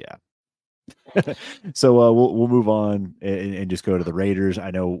 but yeah. So we'll move on and just go to the Raiders.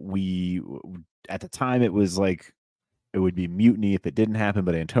 I know at the time it was like it would be mutiny if it didn't happen,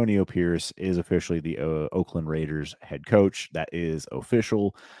 but Antonio Pierce is officially the Oakland Raiders head coach. That is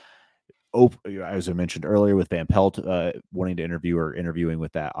official. As I mentioned earlier, with Van Pelt wanting to interviewing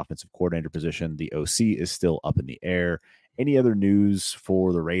with that offensive coordinator position, the OC is still up in the air. Any other news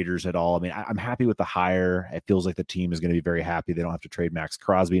for the Raiders at all? I mean, I'm happy with the hire. It feels like the team is going to be very happy. They don't have to trade Max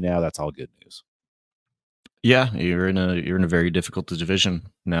Crosby now. That's all good news. Yeah, you're in a very difficult division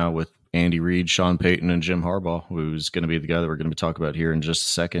now with Andy Reid, Sean Payton, and Jim Harbaugh, who's going to be the guy that we're going to be talking about here in just a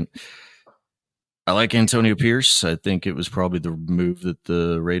second. I like Antonio Pierce. I think it was probably the move that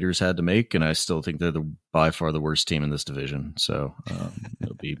the Raiders had to make, and I still think they're by far the worst team in this division. So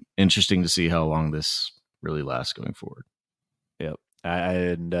it'll be interesting to see how long this really lasts going forward. Yep.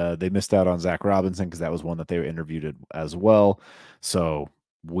 And they missed out on Zach Robinson because that was one that they were interviewed as well. So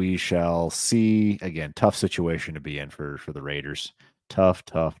we shall see. Again, tough situation to be in for the Raiders. Tough.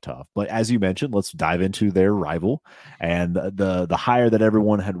 But as you mentioned, let's dive into their rival. And the hire that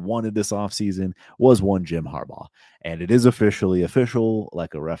everyone had wanted this offseason was one Jim Harbaugh. And it is officially official,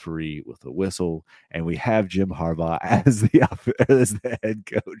 like a referee with a whistle. And we have Jim Harbaugh as the head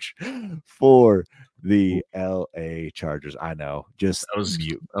coach for the LA Chargers. I know. Just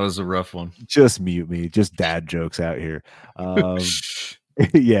that was a rough one. Just mute me. Just dad jokes out here.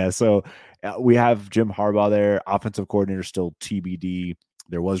 Yeah, so we have Jim Harbaugh there. Offensive coordinator still TBD.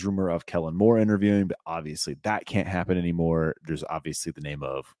 There was rumor of Kellen Moore interviewing, but obviously that can't happen anymore. There's obviously the name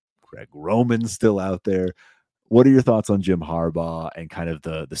of Greg Roman still out there. What are your thoughts on Jim Harbaugh and kind of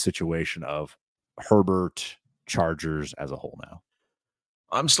the situation of Herbert, Chargers as a whole now?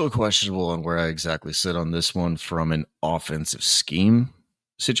 I'm still questionable on where I exactly sit on this one from an offensive scheme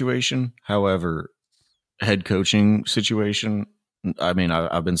situation. However, head coaching situation, I mean,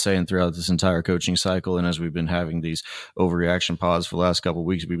 I've been saying throughout this entire coaching cycle, and as we've been having these overreaction pods for the last couple of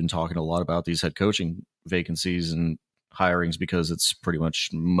weeks, we've been talking a lot about these head coaching vacancies and hirings because it's pretty much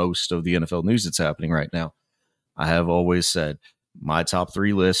most of the NFL news that's happening right now. I have always said my top 4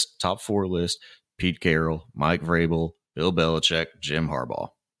 list, Pete Carroll, Mike Vrabel, Bill Belichick, Jim Harbaugh.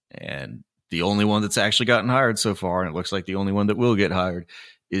 And the only one that's actually gotten hired so far, and it looks like the only one that will get hired,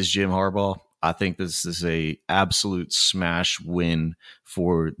 is Jim Harbaugh. I think this is a absolute smash win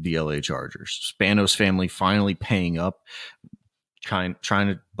for the LA Chargers. Spanos family finally paying up, trying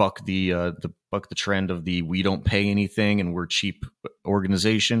to buck the trend of the we don't pay anything and we're cheap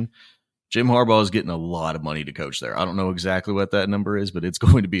organization. Jim Harbaugh is getting a lot of money to coach there. I don't know exactly what that number is, but it's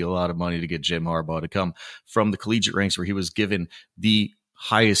going to be a lot of money to get Jim Harbaugh to come from the collegiate ranks where he was given the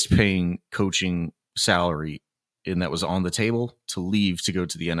highest paying coaching salary and that was on the table to leave to go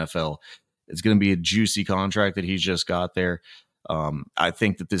to the NFL. It's going to be a juicy contract that he's just got there. I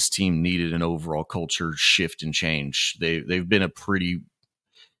think that this team needed an overall culture shift and change. They've been a pretty,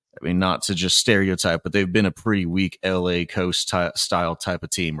 I mean, not to just stereotype, but they've been a pretty weak LA Coast style type of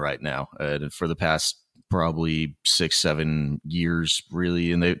team right now for the past probably 6-7 years,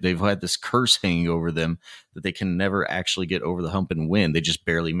 really. And they've had this curse hanging over them that they can never actually get over the hump and win. They just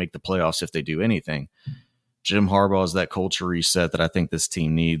barely make the playoffs if they do anything. Jim Harbaugh is that culture reset that I think this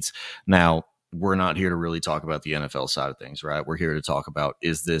team needs. Now, we're not here to really talk about the NFL side of things, right? We're here to talk about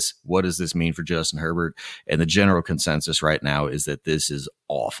what does this mean for Justin Herbert? And the general consensus right now is that this is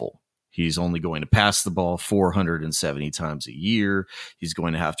awful. He's only going to pass the ball 470 times a year. He's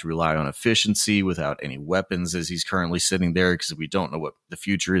going to have to rely on efficiency without any weapons as he's currently sitting there because we don't know what the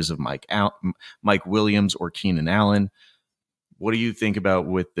future is of Mike Williams or Keenan Allen. What do you think about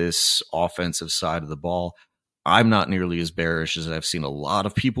with this offensive side of the ball? I'm not nearly as bearish as I've seen a lot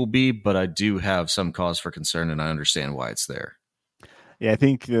of people be, but I do have some cause for concern, and I understand why it's there. Yeah, I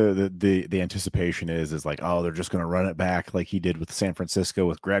think the anticipation is like, oh, they're just going to run it back like he did with San Francisco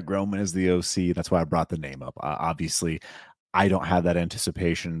with Greg Roman as the OC. That's why I brought the name up. Obviously, I don't have that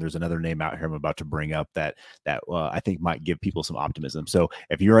anticipation. There's another name out here I'm about to bring up that I think might give people some optimism. So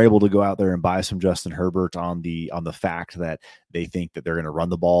if you're able to go out there and buy some Justin Herbert on the fact that they think that they're going to run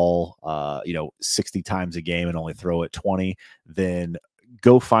the ball, 60 times a game and only throw it 20, then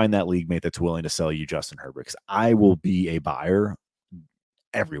go find that league mate that's willing to sell you Justin Herbert. Because I will be a buyer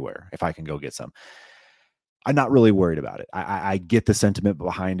everywhere if I can go get some. I'm not really worried about it. I get the sentiment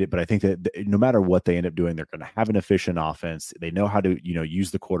behind it, but I think that no matter what they end up doing, they're going to have an efficient offense. They know how to,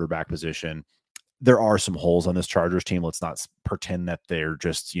 use the quarterback position. There are some holes on this Chargers team. Let's not pretend that they're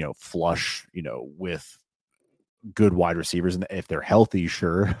just, flush, with good wide receivers. And if they're healthy,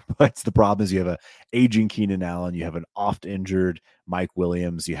 sure. But the problem is you have a aging Keenan Allen. You have an oft injured Mike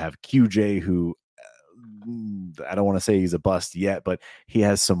Williams. You have QJ, who I don't want to say he's a bust yet, but he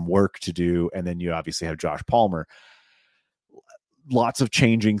has some work to do. And then you obviously have Josh Palmer. Lots of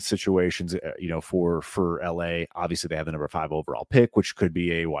changing situations, for LA. Obviously, they have the number 5 overall pick, which could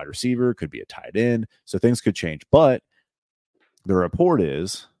be a wide receiver, could be a tight end. So things could change. But the report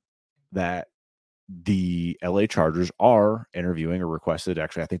is that the LA Chargers are interviewing or requested.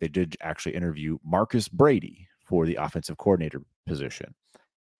 Actually, I think they did actually interview Marcus Brady for the offensive coordinator position.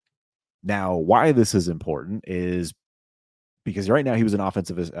 Now, why this is important is because right now he was an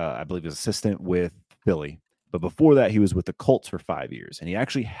offensive, I believe, assistant with Philly. But before that, he was with the Colts for 5 years. And he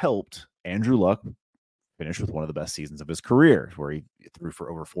actually helped Andrew Luck finish with one of the best seasons of his career, where he threw for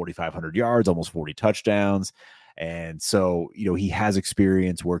over 4,500 yards, almost 40 touchdowns. And so, he has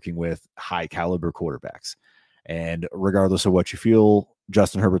experience working with high caliber quarterbacks. And regardless of what you feel,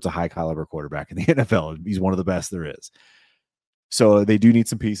 Justin Herbert's a high caliber quarterback in the NFL. He's one of the best there is. So they do need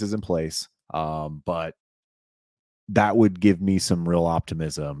some pieces in place, but that would give me some real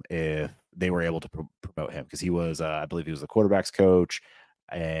optimism if they were able to promote him, because he was, I believe he was the quarterback's coach,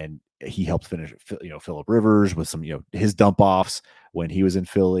 and he helped finish, Phillip Rivers with some, his dump offs when he was in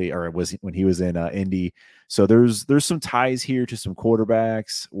Philly, or when he was in Indy. So there's some ties here to some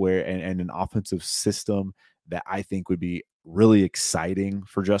quarterbacks and an offensive system that I think would be really exciting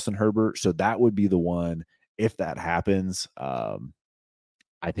for Justin Herbert. So that would be the one. If that happens,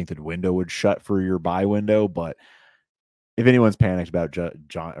 I think the window would shut for your buy window. But if anyone's panicked about John,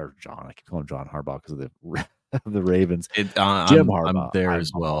 I keep calling him John Harbaugh because of the Ravens. Jim Harbaugh, I'm there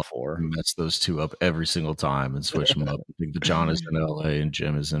as well. Mess those two up every single time and switch them up. I think the John is in LA and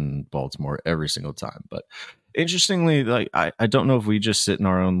Jim is in Baltimore every single time. But interestingly, I don't know if we just sit in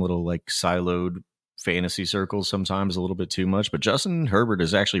our own little siloed fantasy circles sometimes a little bit too much, but Justin Herbert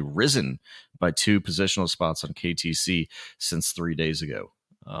has actually risen by 2 positional spots on KTC since 3 days ago.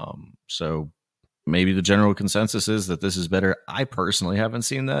 So maybe the general consensus is that this is better. I personally haven't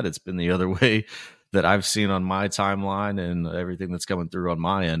seen that. It's been the other way that I've seen on my timeline and everything that's coming through on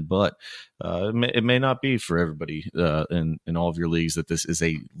my end, but it may not be for everybody in all of your leagues that this is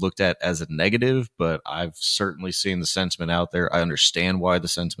looked at as a negative, but I've certainly seen the sentiment out there. I understand why the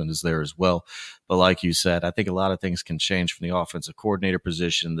sentiment is there as well. But like you said, I think a lot of things can change from the offensive coordinator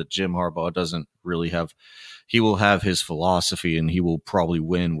position that Jim Harbaugh doesn't really have. He will have his philosophy, and he will probably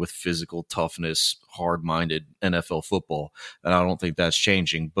win with physical toughness, hard-minded NFL football. And I don't think that's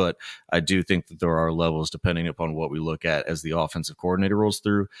changing, but I do think that there are levels depending upon what we look at as the offensive coordinator rolls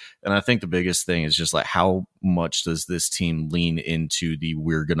through. And I think the biggest thing is just like, how much does this team lean into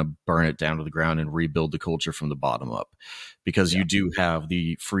we're going to burn it down to the ground and rebuild the culture from the bottom up? Because you do have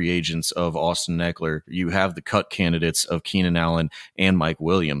the free agents of Austin Eckler. You have the cut candidates of Keenan Allen and Mike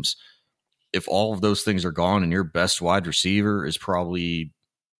Williams. If all of those things are gone and your best wide receiver is probably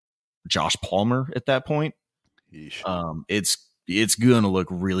Josh Palmer at that point, it's going to look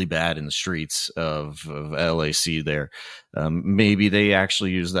really bad in the streets of LAC there. Maybe they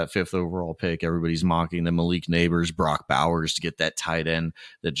actually use that 5th overall pick. Everybody's mocking the Malik Neighbors, Brock Bowers to get that tight end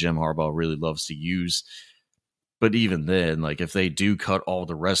that Jim Harbaugh really loves to use. But even then, like if they do cut all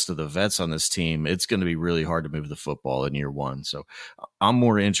the rest of the vets on this team, it's going to be really hard to move the football in year one. So I'm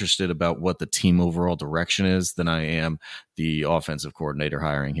more interested about what the team overall direction is than I am the offensive coordinator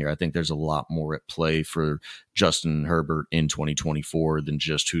hiring here. I think there's a lot more at play for Justin Herbert in 2024 than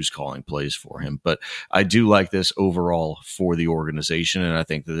just who's calling plays for him. But I do like this overall for the organization, and I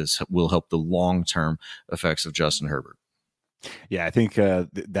think that this will help the long-term effects of Justin Herbert. Yeah, I think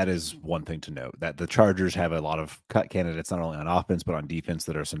that is one thing to note, that the Chargers have a lot of cut candidates, not only on offense, but on defense,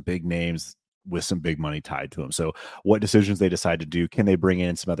 that are some big names with some big money tied to them. So what decisions they decide to do, can they bring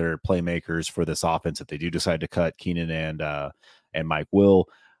in some other playmakers for this offense if they do decide to cut Keenan and Mike Will?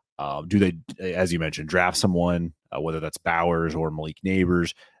 Do they, as you mentioned, draft someone, whether that's Bowers or Malik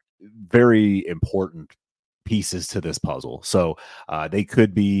Neighbors? Very important pieces to this puzzle. So they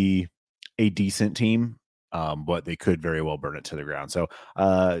could be a decent team, but they could very well burn it to the ground. So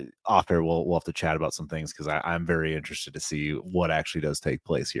off air, we'll have to chat about some things, because I'm very interested to see what actually does take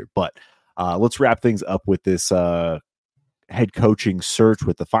place here. But let's wrap things up with this head coaching search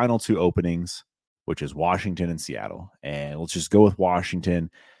with the final 2 openings, which is Washington and Seattle. And let's just go with Washington.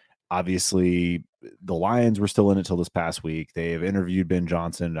 Obviously, the Lions were still in it till this past week. They have interviewed Ben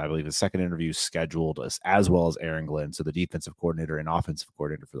Johnson. I believe the second interview scheduled, as well as Aaron Glenn, so the defensive coordinator and offensive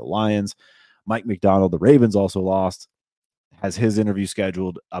coordinator for the Lions. Mike McDonald, the Ravens also lost, has his interview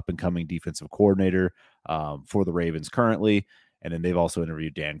scheduled, up-and-coming defensive coordinator for the Ravens currently. And then they've also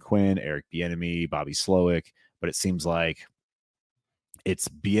interviewed Dan Quinn, Eric Bieniemy, Bobby Slowick. But it seems like it's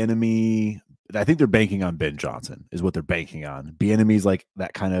Bieniemy. I think they're banking on Ben Johnson is what they're banking on. Bieniemy's like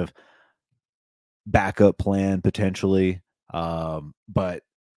that kind of backup plan potentially. But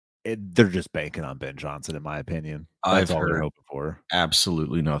they're just banking on Ben Johnson, in my opinion. That's all they're hoping for.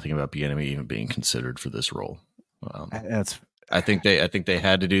 Absolutely nothing about Bieniemy even being considered for this role. I think they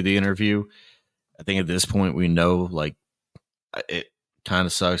had to do the interview. I think at this point we know, like, it kind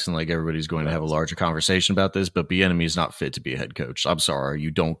of sucks, and like everybody's going to have a larger conversation about this, but Bieniemy is not fit to be a head coach. I'm sorry,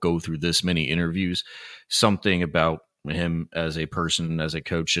 you don't go through this many interviews. Something about him as a person, as a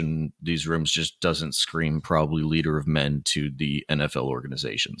coach in these rooms, just doesn't scream probably leader of men to the NFL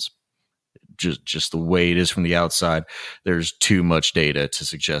organizations. Just the way it is from the outside, there's too much data to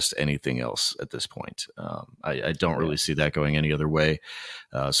suggest anything else at this point. I don't really see that going any other way.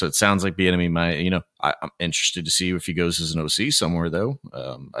 So it sounds like Bieniemy might, I'm interested to see if he goes as an OC somewhere, though.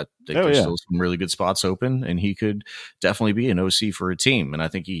 I think there's still some really good spots open, and he could definitely be an OC for a team. And I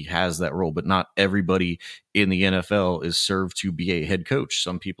think he has that role, but not everybody in the NFL is served to be a head coach.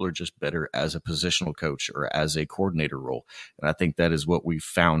 Some people are just better as a positional coach or as a coordinator role. And I think that is what we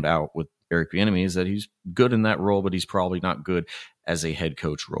found out with Eric Bieniemy, is that he's good in that role, but he's probably not good as a head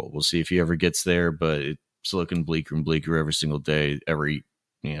coach role. We'll see if he ever gets there, but it's looking bleaker and bleaker every single day. On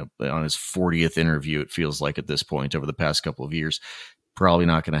his 40th interview, it feels like at this point over the past couple of years, probably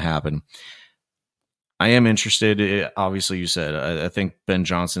not going to happen. I am interested. Obviously, you said I think Ben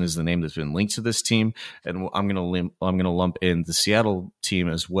Johnson is the name that's been linked to this team, and I'm going to lump in the Seattle team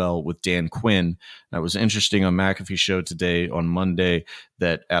as well with Dan Quinn. That was interesting on McAfee's show today on Monday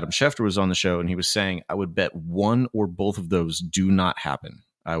that Adam Schefter was on the show, and he was saying I would bet one or both of those do not happen.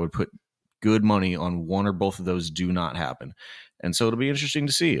 I would put good money on one or both of those do not happen, and so it'll be interesting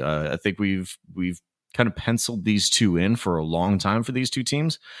to see. I think we've kind of penciled these two in for a long time for these two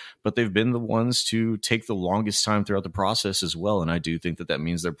teams, but they've been the ones to take the longest time throughout the process as well. And I do think that that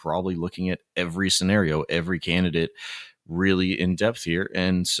means they're probably looking at every scenario, every candidate really in depth here.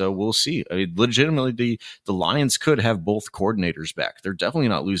 And so we'll see. I mean, legitimately, the Lions could have both coordinators back. They're definitely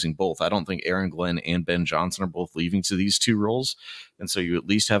not losing both. I don't think Aaron Glenn and Ben Johnson are both leaving to these two roles. And so you at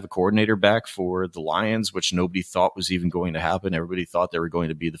least have a coordinator back for the Lions, which nobody thought was even going to happen. Everybody thought they were going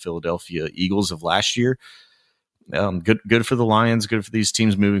to be the Philadelphia Eagles of last year. Good for the Lions, good for these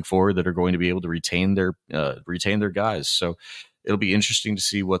teams moving forward that are going to be able to retain their guys. So it'll be interesting to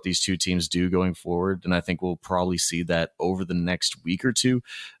see what these two teams do going forward. And I think we'll probably see that over the next week or two,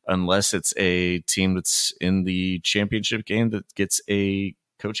 unless it's a team that's in the championship game that gets a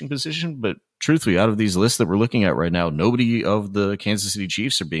coaching position. But truthfully, out of these lists that we're looking at right now, nobody of the Kansas City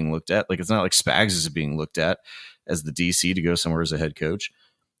Chiefs are being looked at. Like, it's not like Spags is being looked at as the DC to go somewhere as a head coach.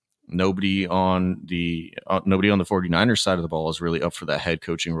 Nobody on the 49ers side of the ball is really up for that head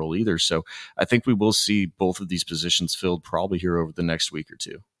coaching role either. So I think we will see both of these positions filled probably here over the next week or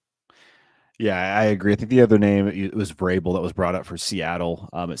two. Yeah, I agree. I think the other name, it was Vrabel that was brought up for Seattle.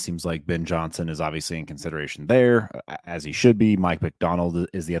 It seems like Ben Johnson is obviously in consideration there, as he should be. Mike McDonald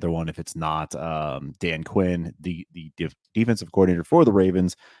is the other one. If it's not Dan Quinn, the defensive coordinator for the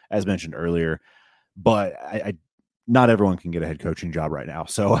Ravens, as mentioned earlier. But I not everyone can get a head coaching job right now.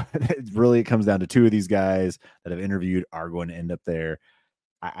 So it comes down to two of these guys that have interviewed are going to end up there.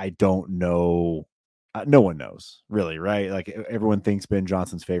 I don't know. No one knows really, right? Like, everyone thinks Ben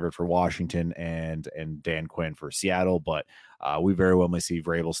Johnson's favored for Washington and Dan Quinn for Seattle, but we very well may see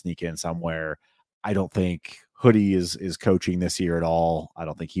Vrabel sneak in somewhere. I don't think Hoodie is coaching this year at all. I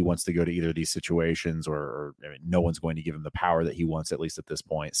don't think he wants to go to either of these situations, or I mean, no one's going to give him the power that he wants, at least at this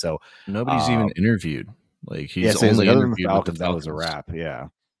point. So nobody's even interviewed. Like, he's so only like, other than interviewed the Falcons, with the Falcons. That was a wrap. Yeah.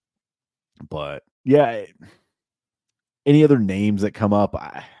 But yeah, any other names that come up?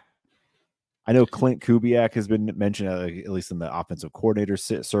 I know Clint Kubiak has been mentioned, at least in the offensive coordinator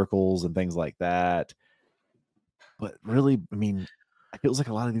circles and things like that. But really, I mean, it feels like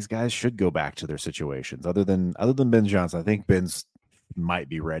a lot of these guys should go back to their situations. Other than Ben Johnson, I think Ben's might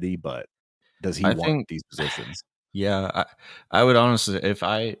be ready, but does he want these positions? Yeah, I would honestly, if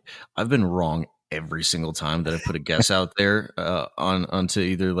I've been wrong every single time that I put a guess out there onto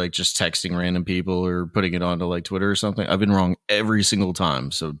either like just texting random people or putting it onto like Twitter or something. I've been wrong every single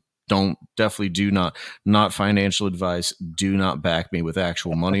time. So do not financial advice. Do not back me with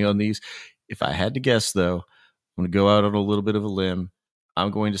actual money on these. If I had to guess though, I'm going to go out on a little bit of a limb.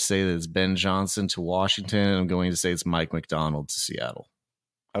 I'm going to say that it's Ben Johnson to Washington. I'm going to say it's Mike McDonald to Seattle.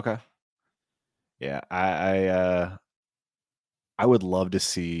 Okay. Yeah, I would love to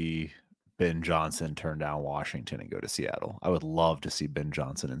see Ben Johnson turn down Washington and go to Seattle. I would love to see Ben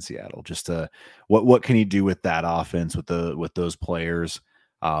Johnson in Seattle. Just what can he do with that offense with those players?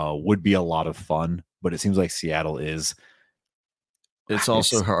 Would be a lot of fun, but it seems like Seattle is. It's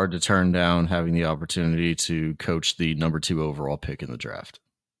also hard to turn down having the opportunity to coach the number 2 overall pick in the draft.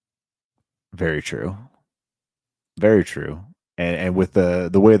 Very true. Very true. And with the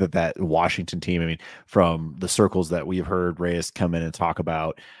way that Washington team, I mean, from the circles that we've heard Reyes come in and talked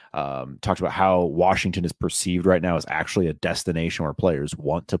about how Washington is perceived right now as actually a destination where players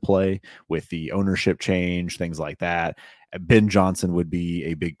want to play, with the ownership change, things like that. Ben Johnson would be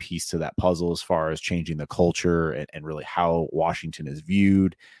a big piece to that puzzle as far as changing the culture and really how Washington is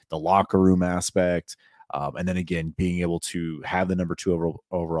viewed, the locker room aspect. And then again, being able to have the number 2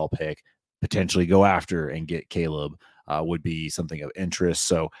 overall pick, potentially go after and get Caleb would be something of interest.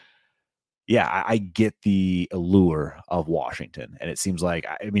 So yeah, I get the allure of Washington. And it seems like,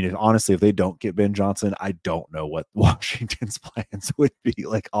 I mean, honestly, if they don't get Ben Johnson, I don't know what Washington's plans would be.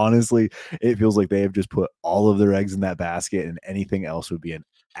 Like, honestly, it feels like they have just put all of their eggs in that basket, and anything else would be an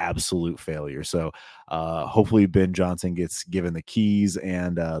absolute failure. So hopefully Ben Johnson gets given the keys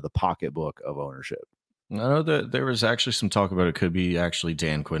and the pocketbook of ownership. I know that there was actually some talk about it could be actually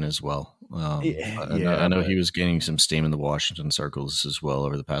Dan Quinn as well. I know he was gaining some steam in the Washington circles as well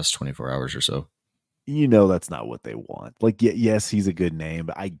over the past 24 hours or so. You know, that's not what they want. Like, yes, he's a good name,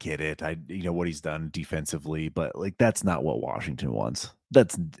 but I get it. What he's done defensively, but like, that's not what Washington wants.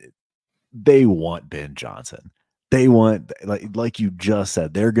 They want Ben Johnson. They want, like you just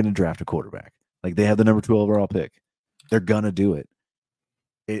said, they're going to draft a quarterback. Like, they have the number 2 overall pick. They're going to do it.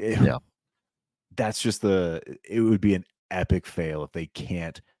 Yeah. That's just it would be an epic fail if they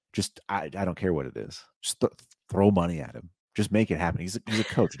can't just, I don't care what it is. Just throw money at him. Just make it happen. He's a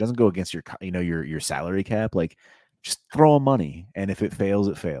coach. It doesn't go against your salary cap. Like, just throw them money, and if it fails,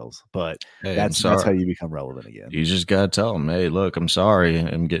 it fails. But hey, that's how you become relevant again. You just gotta tell them, hey, look, I'm sorry,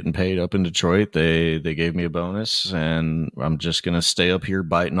 I'm getting paid up in Detroit. They gave me a bonus, and I'm just gonna stay up here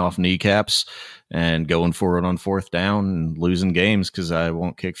biting off kneecaps and going for it on fourth down and losing games because I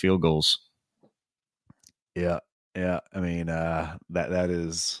won't kick field goals. Yeah. I mean, that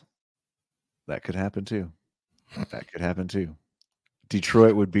could happen too. That could happen too.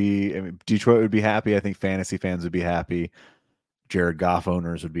 Detroit would be happy. I think fantasy fans would be happy. Jared Goff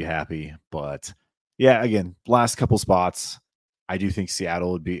owners would be happy. But yeah, again, last couple spots, I do think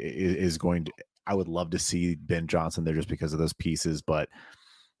Seattle is going to. I would love to see Ben Johnson there just because of those pieces. But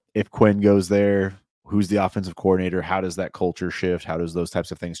if Quinn goes there, who's the offensive coordinator? How does that culture shift? How does those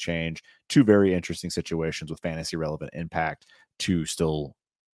types of things change? Two very interesting situations with fantasy relevant impact to still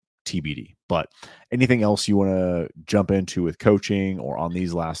TBD. But anything else you want to jump into with coaching or on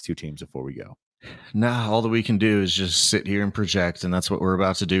these last two teams before we go? Nah, all that we can do is just sit here and project, and that's what we're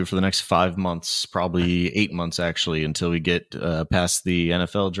about to do for the next 5 months, probably 8 months actually, until we get past the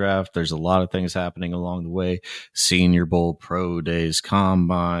NFL draft. There's a lot of things happening along the way: Senior Bowl, pro days,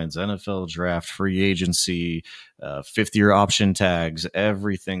 combines, NFL draft, free agency, fifth-year option tags,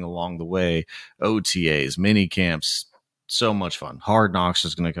 everything along the way, OTAs, mini camps. So much fun. Hard Knocks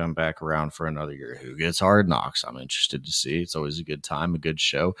is going to come back around for another year. Who gets Hard Knocks? I'm interested to see. It's always a good time, a good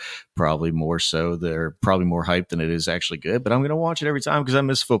show. Probably more so. They're probably more hyped than it is actually good, but I'm going to watch it every time because I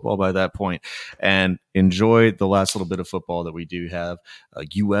miss football by that point and enjoy the last little bit of football that we do have.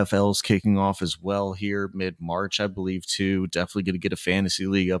 UFL's kicking off as well here mid-March, I believe, too. Definitely going to get a fantasy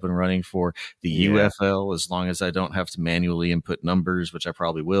league up and running for the UFL as long as I don't have to manually input numbers, which I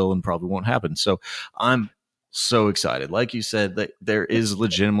probably will and probably won't happen. So I'm so excited. Like you said, that there is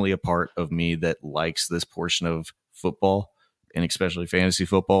legitimately a part of me that likes this portion of football, and especially fantasy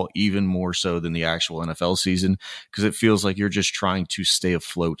football, even more so than the actual NFL season, because it feels like you're just trying to stay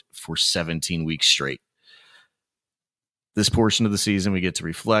afloat for 17 weeks straight. This portion of the season, we get to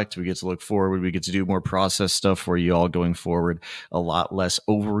reflect, we get to look forward, we get to do more process stuff for you all going forward. A lot less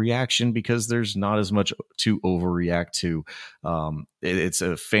overreaction because there's not as much to overreact to. It's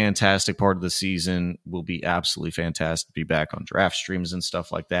a fantastic part of the season. Will be absolutely fantastic to be back on draft streams and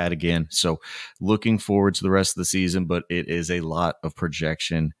stuff like that again. So looking forward to the rest of the season, but it is a lot of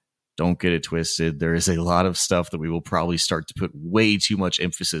projection. Don't get it twisted. There is a lot of stuff that we will probably start to put way too much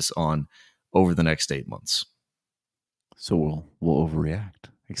emphasis on over the next 8 months. So we'll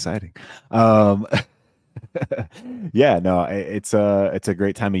overreact. Exciting. Yeah, no, it's a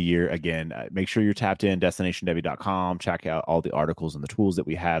great time of year. Again, make sure you're tapped in destinationdebby.com. Check out all the articles and the tools that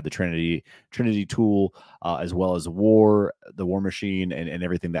we have, the Trinity tool, as well as the War Machine and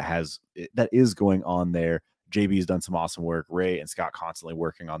everything that is going on there. JB's done some awesome work. Ray and Scott constantly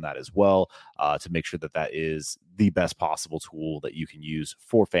working on that as well, to make sure that is the best possible tool that you can use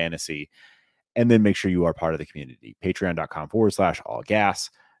for fantasy. And then make sure you are part of the community. Patreon.com/allgas.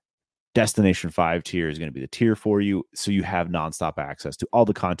 Destination 5 tier is going to be the tier for you. So you have nonstop access to all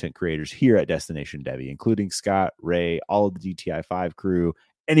the content creators here at Destination Debbie, including Scott, Ray, all of the DTI 5 crew,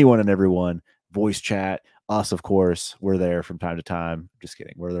 anyone and everyone, voice chat, us, of course. We're there from time to time. Just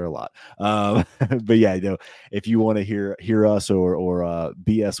kidding. We're there a lot. But yeah, if you want to hear us or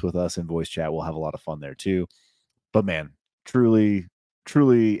BS with us in voice chat, we'll have a lot of fun there too. But man, truly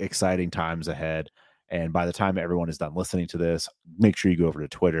exciting times ahead. And by the time everyone is done listening to this, make sure you go over to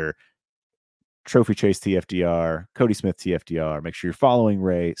Twitter, Trophy Chase TFDR, Cody Smith TFDR. Make sure you're following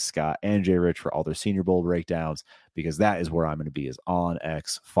Ray, Scott, and Jay Rich for all their Senior Bowl breakdowns, because that is where I'm going to be, is on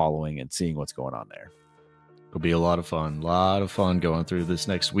X, following and seeing what's going on there. It'll be a lot of fun going through this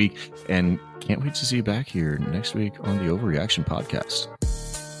next week, and can't wait to see you back here next week on the Overreaction podcast.